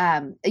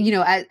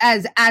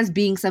 As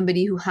being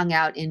somebody who hung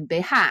out in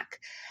Bayhaq.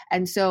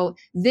 And so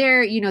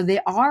there, they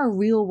are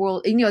real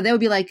world, they would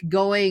be like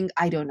going,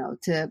 I don't know,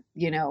 to,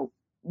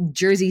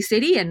 Jersey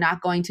City and not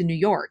going to New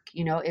York.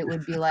 It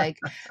would be like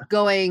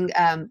going,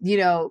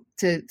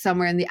 to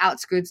somewhere in the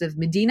outskirts of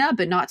Medina,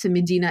 but not to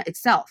Medina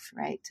itself,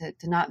 right?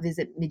 To not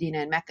visit Medina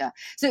and Mecca.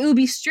 So it would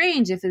be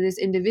strange if this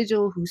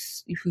individual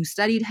who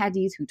studied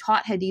hadith, who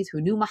taught hadith, who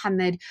knew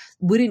Muhammad,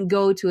 wouldn't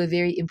go to a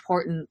very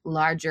important,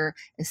 larger,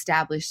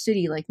 established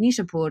city like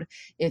Nishapur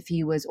if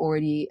he was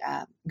already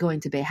going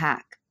to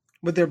Bayhaq.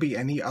 Would there be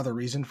any other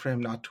reason for him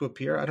not to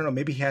appear? I don't know.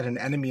 Maybe he had an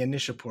enemy in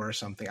Nishapur or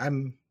something. I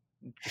don't know.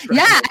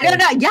 Yeah,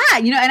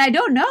 and I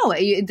don't know.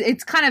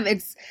 It's kind of,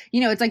 it's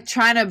like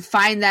trying to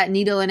find that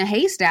needle in a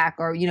haystack,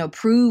 or,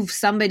 prove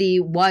somebody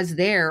was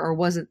there or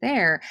wasn't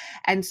there.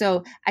 And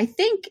so I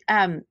think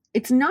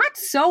it's not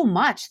so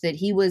much that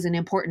he was an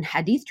important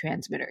hadith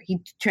transmitter. He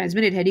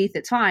transmitted hadith,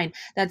 it's fine.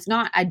 That's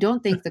not, I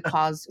don't think, the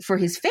cause for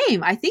his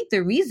fame. I think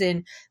the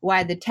reason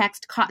why the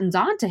text cottons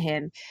on to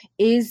him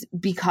is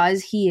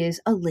because he is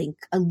a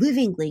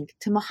living link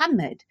to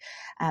Muhammad.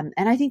 And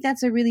I think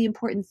that's a really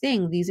important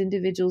thing. These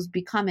individuals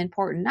become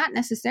important, not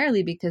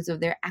necessarily because of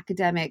their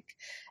academic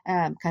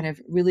kind of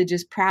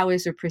religious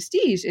prowess or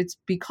prestige. It's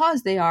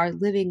because they are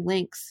living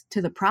links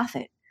to the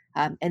Prophet.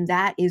 And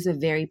that is a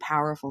very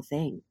powerful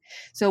thing.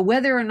 So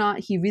whether or not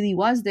he really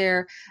was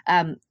there,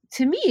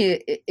 to me,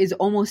 it is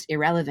almost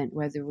irrelevant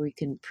whether we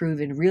can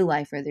prove in real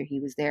life whether he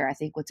was there. I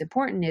think what's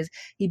important is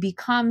he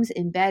becomes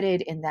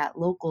embedded in that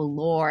local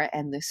lore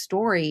and the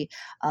story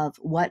of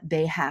what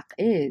Bayhaq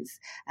is,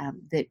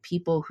 that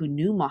people who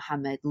knew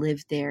Muhammad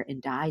lived there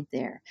and died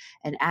there.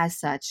 And as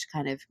such,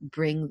 kind of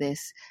bring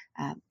this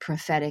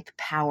prophetic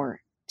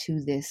power to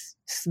this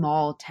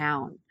small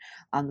town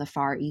on the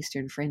far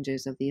eastern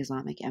fringes of the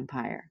Islamic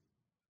Empire.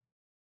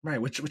 Right,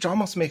 which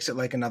almost makes it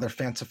like another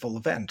fanciful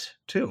event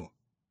too.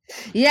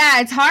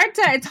 Yeah, it's hard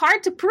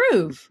to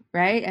prove,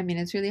 right? I mean,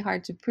 it's really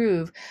hard to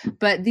prove,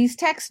 but these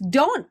texts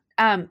don't,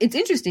 it's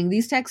interesting.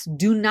 These texts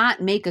do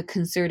not make a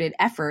concerted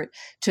effort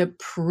to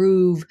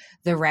prove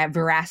the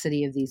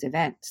veracity of these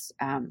events.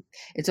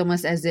 It's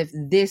almost as if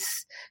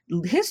this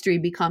history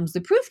becomes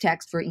the proof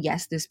text for,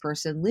 yes, this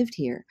person lived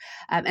here.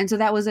 And so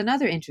that was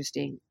another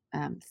interesting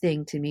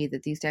thing to me,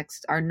 that these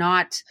texts are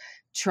not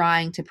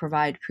trying to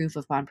provide proof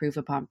upon proof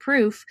upon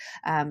proof.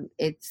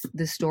 It's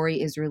the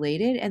story is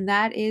related, and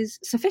that is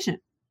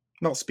sufficient.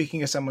 Well,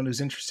 speaking as someone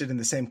who's interested in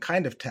the same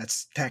kind of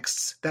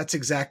texts, that's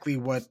exactly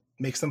what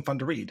makes them fun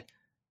to read.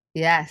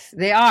 Yes,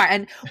 they are.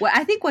 And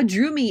I think what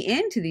drew me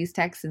into these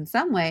texts in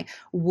some way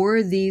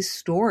were these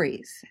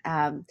stories.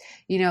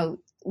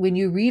 When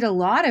you read a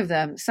lot of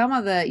them, some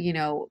of the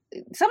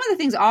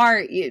things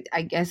are,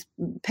 I guess,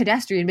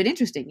 pedestrian, but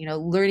interesting,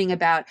 learning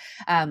about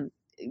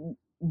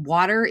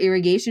water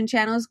irrigation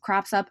channels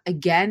crops up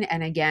again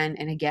and again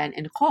and again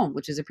in Qom,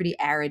 which is a pretty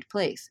arid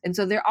place. And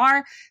so there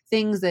are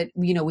things that,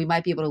 we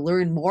might be able to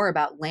learn more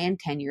about land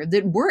tenure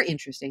that were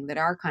interesting, that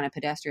are kind of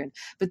pedestrian.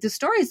 But the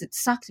stories that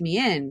sucked me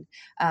in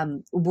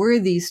were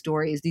these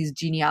stories, these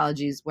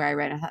genealogies where I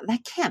read, I thought,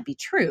 that can't be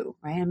true,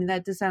 right? I mean,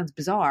 that just sounds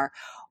bizarre.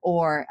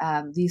 Or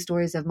these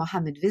stories of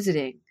Muhammad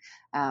visiting,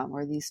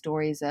 or these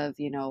stories of,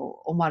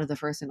 Umar the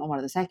First and Umar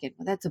the Second.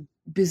 Well, that's a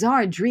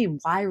bizarre dream.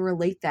 Why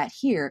relate that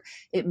here?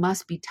 It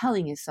must be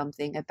telling us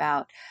something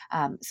about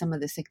some of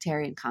the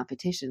sectarian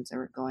competitions that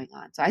were going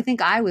on. So I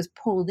think I was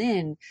pulled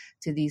in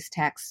to these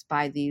texts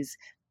by these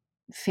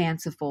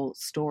fanciful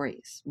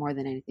stories more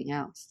than anything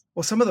else.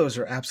 Well, some of those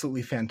are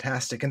absolutely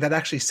fantastic. And that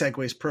actually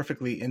segues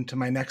perfectly into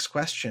my next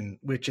question,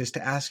 which is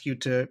to ask you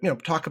to,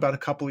 talk about a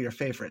couple of your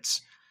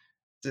favorites.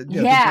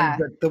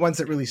 The ones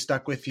that really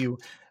stuck with you,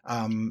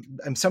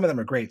 and some of them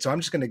are great. So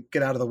I'm just going to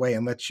get out of the way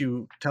and let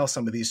you tell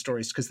some of these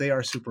stories, because they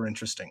are super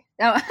interesting.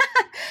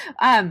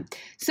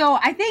 So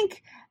I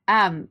think,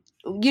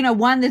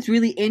 one that's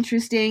really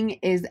interesting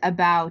is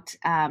about,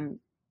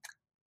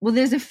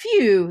 there's a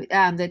few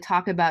that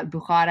talk about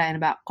Bukhara and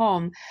about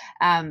Qom,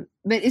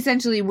 but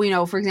essentially,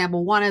 for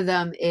example, one of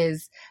them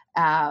is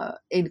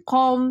in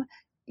Qom.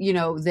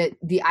 that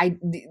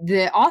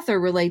the author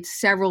relates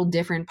several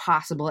different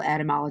possible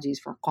etymologies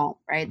for Qom,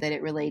 right? That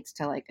it relates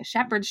to like a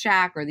shepherd's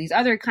shack or these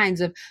other kinds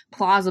of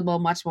plausible,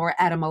 much more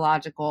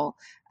etymological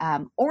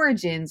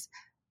origins.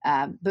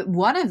 But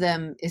one of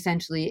them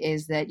essentially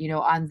is that,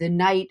 on the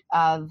night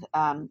of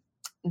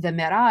the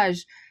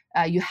Miraj,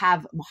 you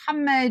have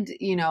Muhammad,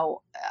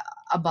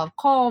 above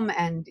Qom,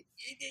 and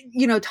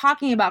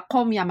talking about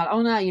Qom ya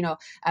mal'una,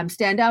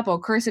 stand up, O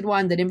cursed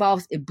one, that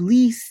involves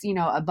Iblis,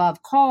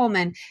 above Qom.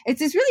 And it's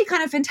this really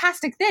kind of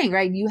fantastic thing,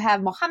 right? You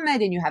have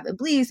Muhammad and you have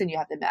Iblis and you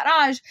have the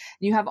Miraj, and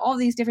you have all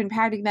these different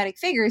paradigmatic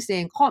figures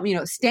saying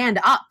Qom, stand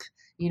up,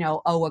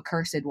 O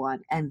accursed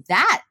one. And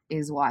that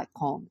is why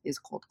Qom is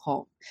called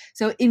Qom.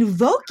 So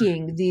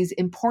invoking these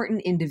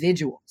important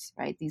individuals,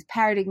 right? These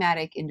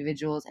paradigmatic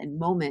individuals and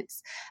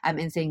moments,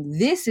 and saying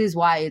this is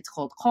why it's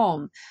called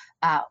Qom,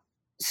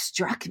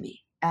 struck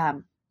me.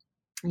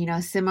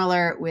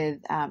 Similar with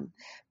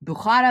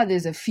Bukhara,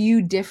 there's a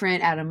few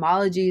different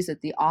etymologies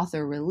that the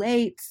author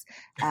relates.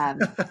 I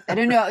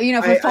don't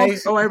know, for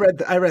folks.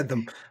 I read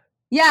them.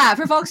 Yeah,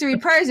 for folks who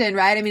read Persian,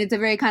 right? I mean, it's a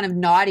very kind of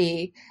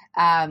naughty,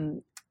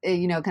 kind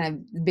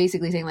of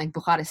basically saying like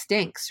Bukhara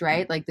stinks,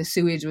 right? Like the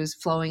sewage was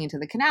flowing into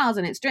the canals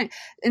and it stank.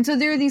 And so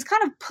there are these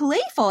kind of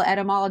playful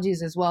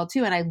etymologies as well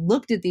too. And I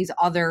looked at these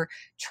other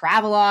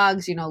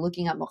travelogues,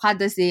 looking up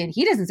Muqaddasi, and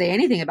he doesn't say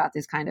anything about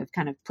this kind of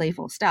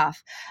playful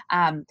stuff.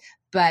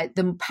 But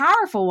the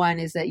powerful one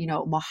is that,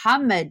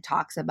 Muhammad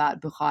talks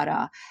about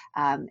Bukhara,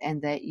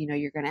 and that,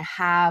 you're going to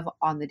have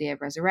on the day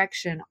of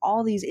resurrection,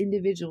 all these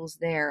individuals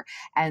there,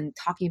 and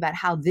talking about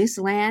how this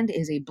land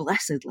is a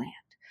blessed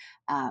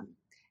land.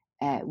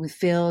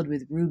 Filled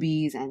with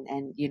rubies and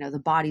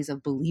the bodies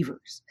of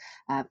believers.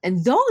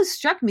 And those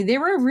struck me. They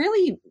were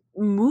really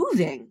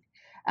moving,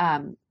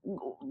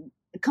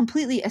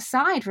 completely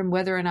aside from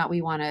whether or not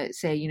we want to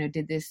say,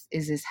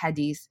 is this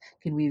hadith,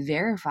 can we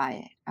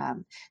verify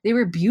it? They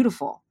were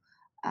beautiful.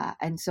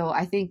 And so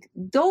I think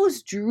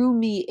those drew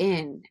me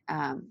in.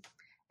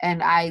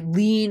 And I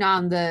lean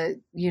on the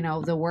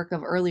work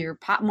of earlier,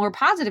 more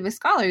positivist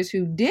scholars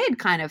who did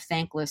kind of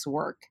thankless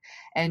work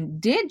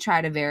and did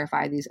try to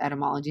verify these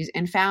etymologies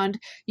and found,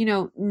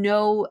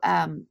 no,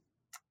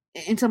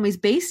 in some ways,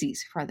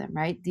 bases for them,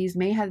 right? These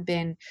may have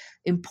been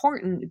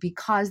important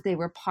because they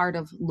were part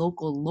of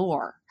local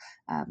lore.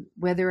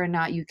 Whether or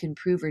not you can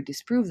prove or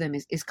disprove them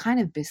is kind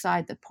of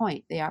beside the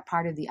point. They are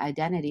part of the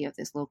identity of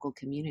this local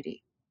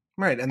community.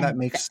 Right, and that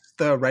makes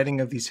the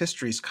writing of these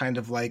histories kind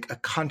of like a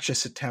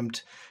conscious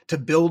attempt to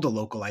build a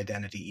local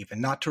identity,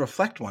 even not to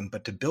reflect one,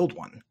 but to build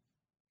one.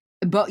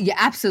 But yeah,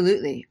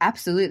 absolutely.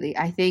 Absolutely.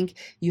 I think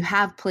you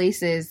have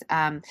places,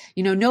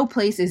 no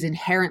place is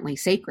inherently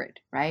sacred,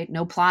 right?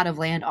 No plot of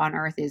land on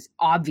earth is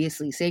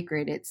obviously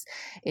sacred. It's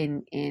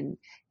in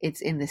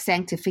the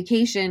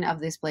sanctification of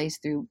this place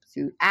through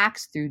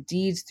acts, through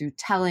deeds, through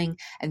telling,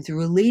 and through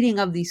relating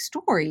of these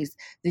stories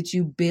that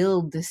you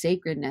build the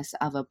sacredness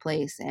of a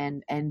place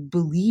and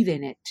believe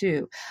in it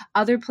too.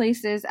 Other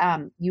places,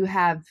 you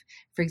have,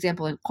 for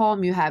example, in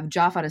Qom, you have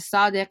Jafar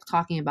as-Sadiq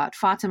talking about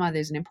Fatima.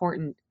 There's an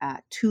important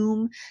tomb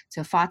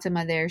to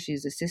Fatima there.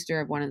 She's the sister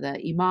of one of the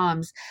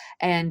imams.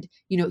 And,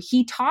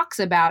 he talks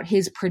about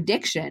his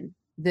prediction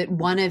that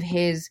one of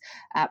his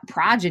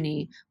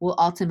progeny will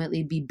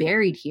ultimately be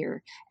buried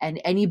here.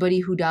 And anybody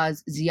who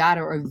does ziyarah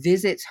or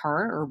visits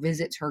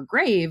her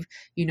grave,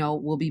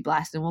 will be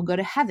blessed and will go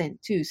to heaven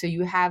too. So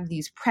you have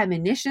these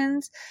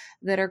premonitions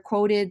that are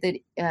quoted that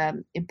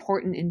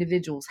important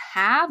individuals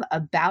have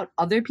about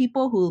other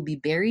people who will be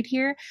buried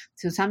here.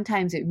 So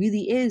sometimes it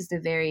really is the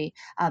very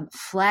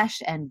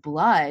flesh and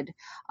blood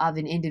of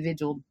an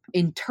individual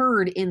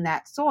interred in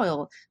that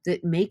soil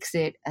that makes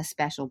it a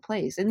special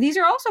place. And these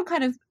are also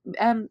kind of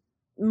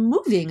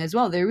moving as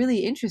well. They're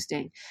really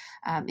interesting.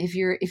 If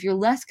you're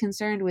less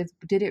concerned with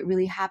did it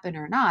really happen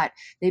or not,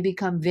 they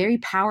become very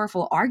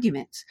powerful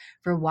arguments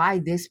for why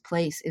this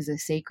place is a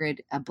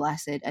sacred, a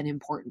blessed, an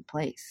important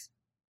place.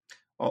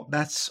 Well,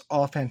 that's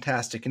all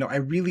fantastic. I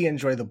really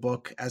enjoy the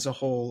book as a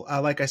whole,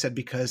 like I said,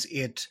 because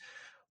it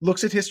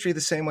looks at history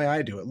the same way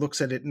I do. It looks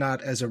at it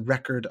not as a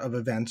record of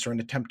events or an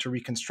attempt to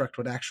reconstruct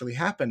what actually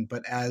happened,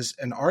 but as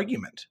an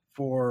argument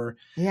for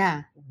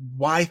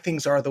why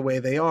things are the way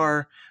they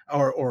are,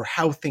 or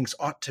how things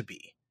ought to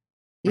be.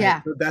 Right?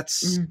 Yeah. So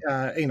that's,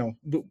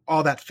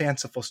 all that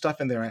fanciful stuff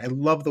in there. I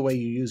love the way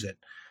you use it.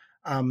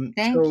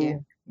 Thank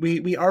you.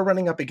 We are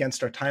running up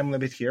against our time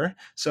limit here.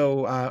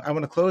 So I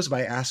want to close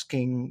by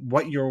asking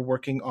what you're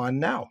working on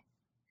now.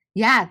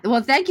 Yeah.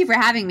 Well, thank you for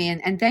having me,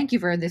 and thank you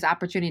for this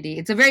opportunity.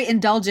 It's a very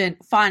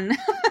indulgent, fun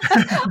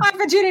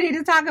opportunity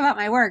to talk about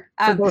my work.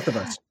 For both of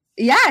us.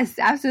 Yes,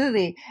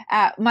 absolutely.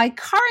 My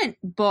current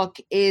book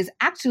is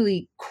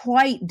actually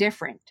quite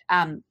different,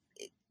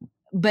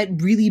 but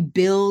really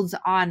builds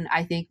on,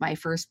 I think, my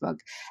first book.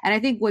 And I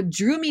think what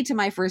drew me to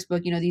my first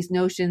book, these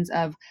notions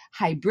of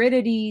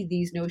hybridity,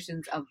 these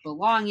notions of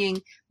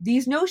belonging,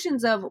 these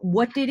notions of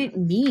what did it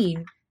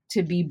mean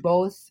to be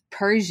both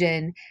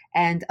Persian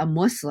and a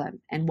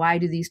Muslim, and why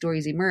do these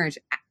stories emerge?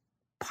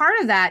 part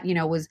of that,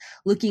 was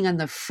looking on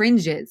the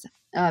fringes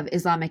of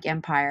Islamic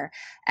empire.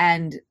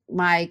 And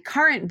my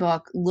current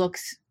book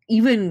looks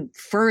even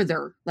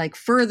further, like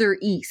further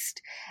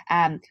east,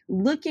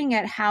 looking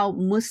at how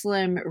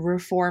Muslim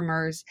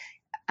reformers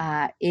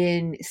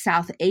in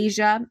South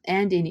Asia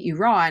and in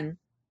Iran,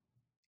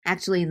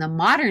 actually in the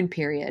modern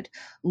period,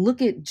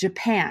 look at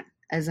Japan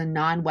as a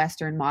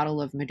non-Western model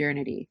of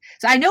modernity.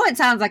 So I know it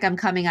sounds like I'm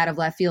coming out of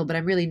left field, but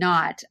I'm really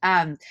not.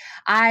 I'm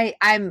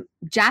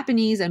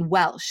Japanese and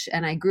Welsh,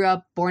 and I grew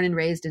up, born and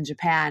raised in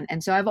Japan.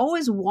 And so I've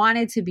always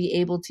wanted to be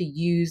able to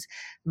use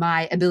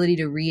my ability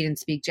to read and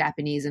speak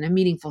Japanese in a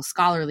meaningful,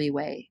 scholarly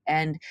way.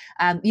 And,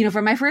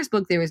 for my first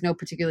book, there was no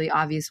particularly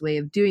obvious way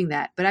of doing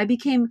that. But I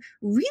became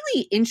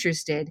really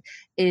interested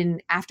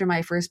after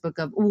my first book,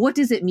 of what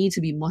does it mean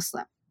to be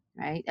Muslim,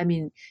 right? I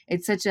mean,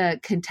 it's such a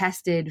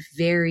contested,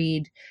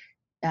 varied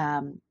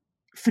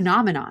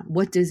phenomenon.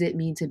 What does it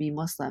mean to be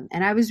Muslim?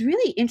 And I was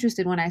really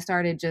interested when I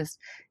started just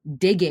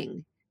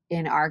digging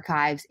in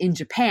archives in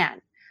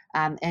Japan,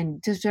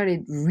 and just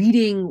started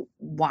reading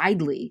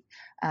widely,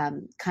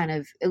 kind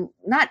of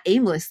not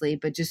aimlessly,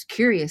 but just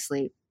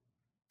curiously.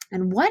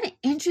 And one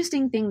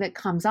interesting thing that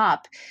comes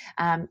up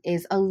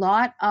is a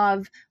lot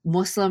of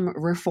Muslim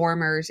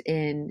reformers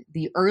in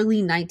the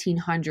early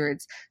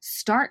 1900s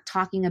start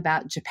talking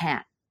about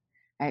Japan.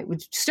 Right,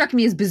 which struck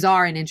me as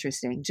bizarre and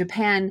interesting.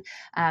 Japan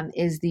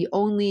is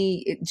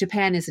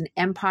an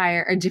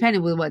empire, or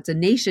it's a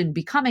nation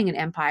becoming an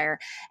empire,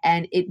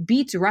 and it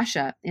beats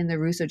Russia in the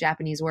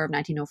Russo-Japanese War of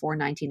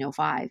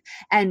 1904-1905.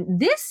 And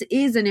this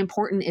is an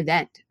important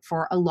event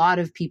for a lot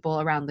of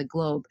people around the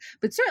globe.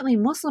 But certainly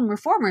Muslim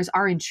reformers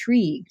are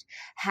intrigued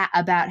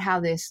about how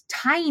this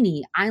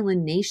tiny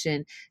island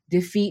nation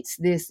defeats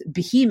this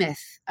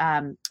behemoth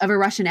of a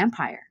Russian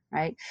empire.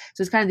 Right.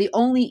 So it's kind of the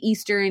only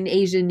Eastern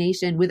Asian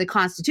nation with a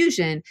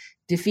constitution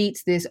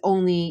defeats this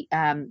only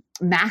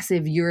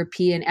massive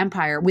European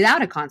empire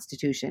without a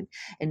constitution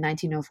in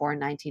 1904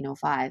 and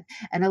 1905.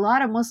 And a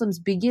lot of Muslims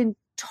begin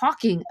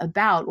talking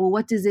about, well,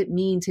 what does it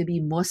mean to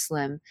be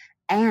Muslim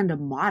and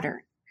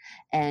modern?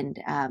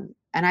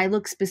 And I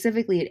look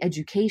specifically at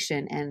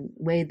education and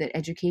way that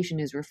education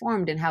is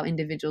reformed, and how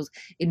individuals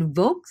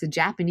invoke the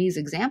Japanese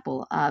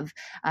example of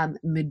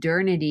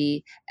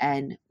modernity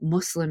and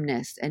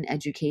Muslimness and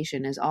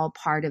education as all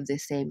part of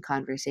this same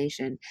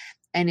conversation.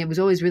 And it was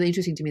always really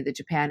interesting to me that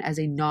Japan, as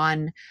a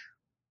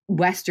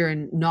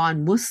non-Western,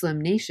 non-Muslim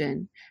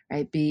nation,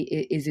 right,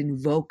 is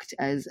invoked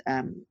as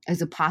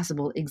a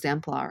possible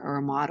exemplar or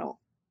a model.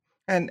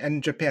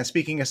 And Japan,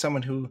 speaking as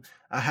someone who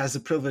has the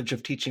privilege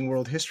of teaching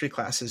world history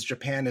classes,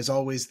 Japan is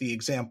always the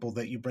example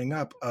that you bring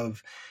up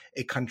of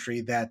a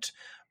country that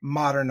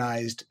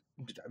modernized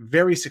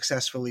very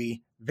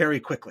successfully,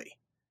 very quickly.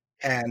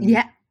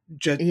 And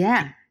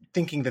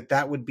thinking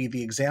that would be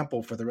the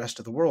example for the rest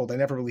of the world. I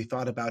never really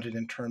thought about it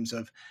in terms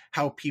of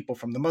how people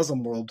from the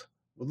Muslim world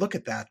would look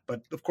at that.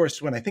 But of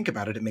course, when I think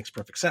about it, it makes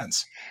perfect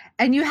sense.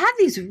 And you have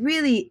these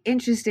really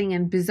interesting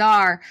and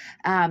bizarre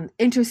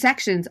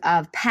intersections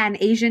of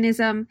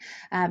Pan-Asianism.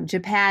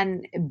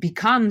 Japan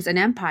becomes an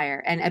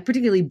empire, and a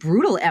particularly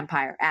brutal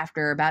empire,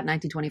 after about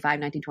 1925,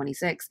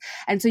 1926.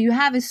 And so you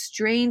have a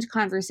strange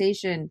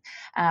conversation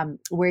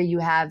where you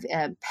have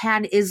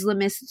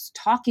Pan-Islamists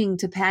talking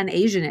to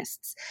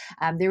Pan-Asianists.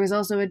 There was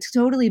also a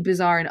totally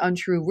bizarre and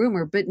untrue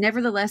rumor, but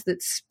nevertheless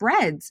that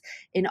spreads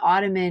in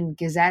Ottoman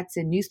gazettes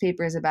and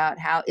newspapers about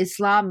how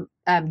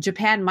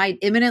Japan might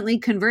imminently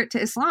convert to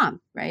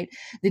Islam, right?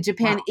 That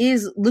Japan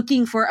is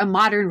looking for a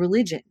modern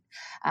religion.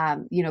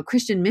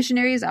 Christian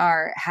missionaries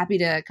are happy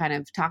to kind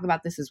of talk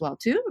about this as well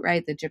too,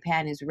 right? That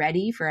Japan is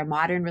ready for a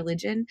modern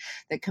religion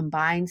that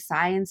combines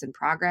science and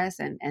progress,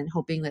 and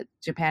hoping that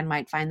Japan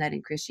might find that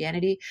in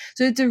Christianity.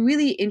 So it's a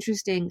really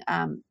interesting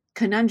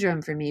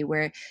conundrum for me,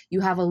 where you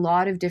have a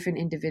lot of different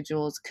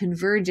individuals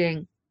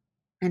converging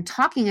and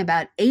talking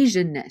about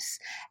Asianness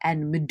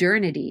and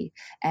modernity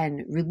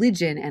and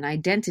religion and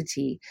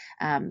identity,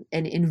 and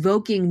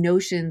invoking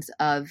notions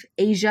of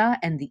Asia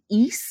and the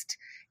East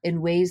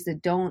in ways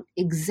that don't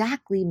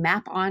exactly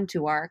map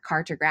onto our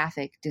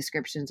cartographic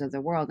descriptions of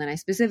the world. And I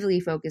specifically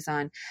focus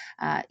on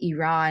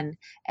Iran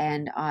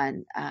and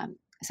on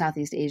South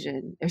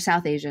Asian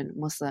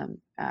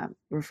Muslim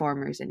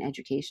reformers and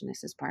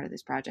educationists as part of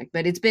this project.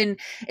 But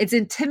it's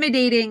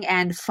intimidating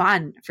and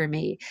fun for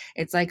me.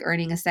 It's like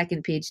earning a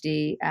second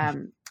PhD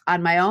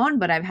on my own,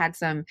 but I've had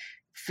some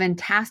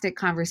fantastic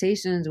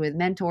conversations with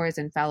mentors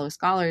and fellow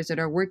scholars that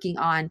are working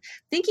on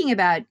thinking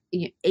about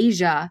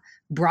Asia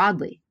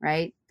broadly,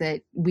 right?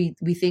 That we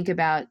think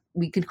about,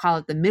 we can call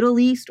it the Middle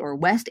East or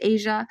West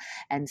Asia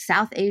and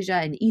South Asia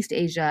and East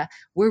Asia.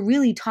 We're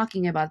really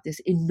talking about this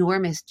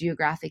enormous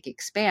geographic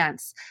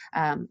expanse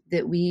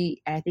that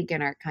we, I think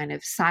in our kind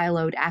of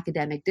siloed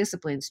academic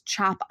disciplines,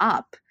 chop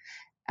up.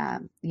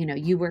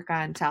 You work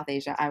on South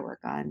Asia, I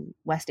work on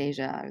West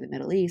Asia or the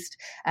Middle East.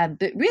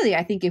 But really,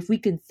 I think if we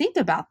can think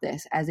about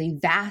this as a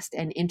vast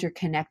and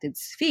interconnected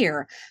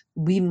sphere,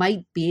 we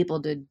might be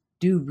able to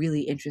do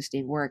really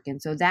interesting work. And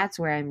so that's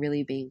where I'm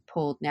really being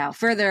pulled now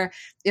further,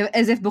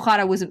 as if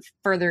Bukhara wasn't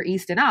further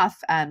east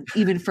enough,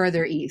 even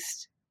further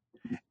east.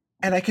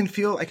 And I can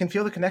feel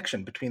the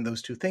connection between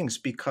those two things,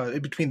 because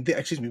between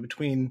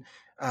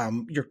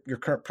your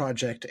current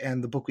project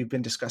and the book we've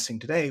been discussing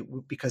today,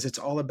 because it's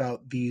all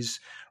about these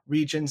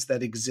regions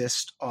that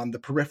exist on the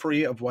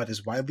periphery of what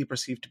is widely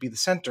perceived to be the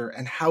center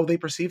and how they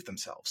perceive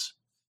themselves.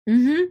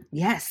 Mm-hmm.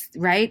 Yes,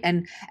 right.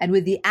 And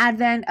with the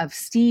advent of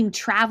steam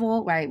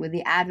travel, right, with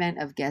the advent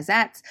of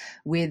gazettes,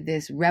 with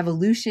this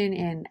revolution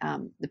in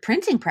the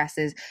printing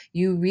presses,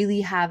 you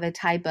really have a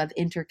type of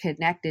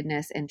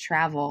interconnectedness and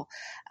travel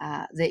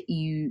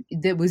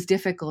that was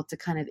difficult to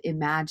kind of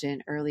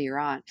imagine earlier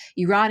on.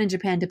 Iran and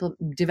Japan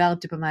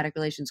developed diplomatic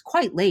relations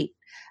quite late,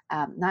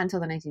 not until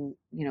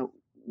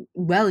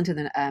well into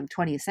the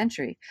 20th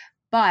century,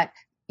 but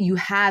you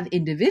have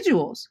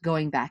individuals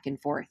going back and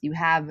forth. You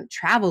have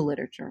travel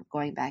literature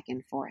going back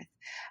and forth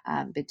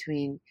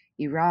between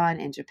Iran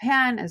and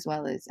Japan, as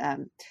well as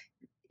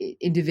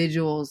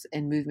individuals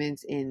and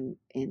movements in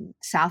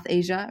South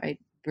Asia, right?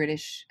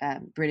 British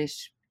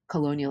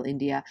colonial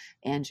India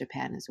and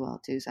Japan as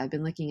well too. So I've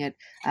been looking at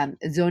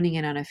zoning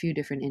in on a few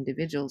different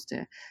individuals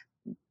to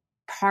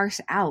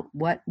parse out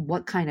what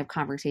kind of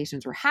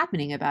conversations were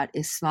happening about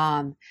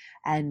Islam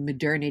and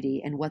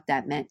modernity and what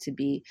that meant to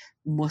be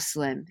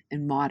Muslim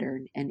and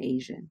modern and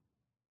Asian.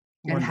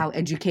 Wonderful. And how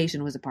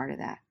education was a part of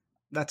that.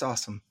 That's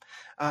awesome.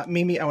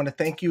 Mimi, I want to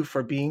thank you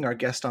for being our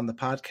guest on the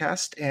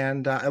podcast,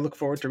 and I look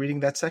forward to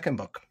reading that second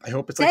book. I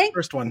hope it's like the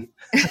first one.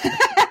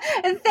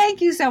 And thank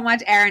you so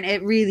much, Aaron.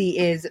 It really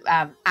is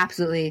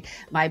absolutely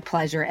my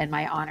pleasure and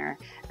my honor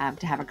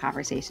to have a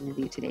conversation with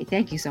you today.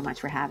 Thank you so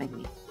much for having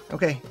me.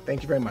 Okay.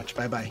 Thank you very much.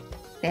 Bye-bye.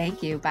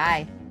 Thank you.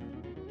 Bye.